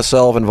McKernan, Douglas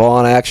Elvin,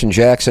 Vaughn, Action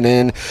Jackson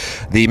in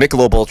the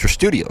Michelob Ultra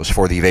Studios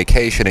for the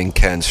vacationing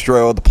Ken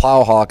Strode. The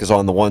Plowhawk is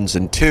on the ones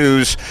and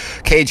twos.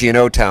 KG and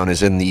O-Town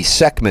is in the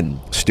Seckman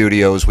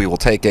Studios. We will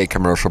take a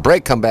commercial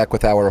break, come back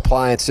with our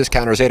appliance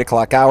discounters 8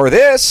 o'clock hour.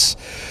 This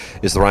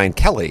is the Ryan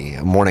Kelly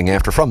Morning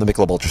After from the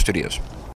Michelob Ultra Studios.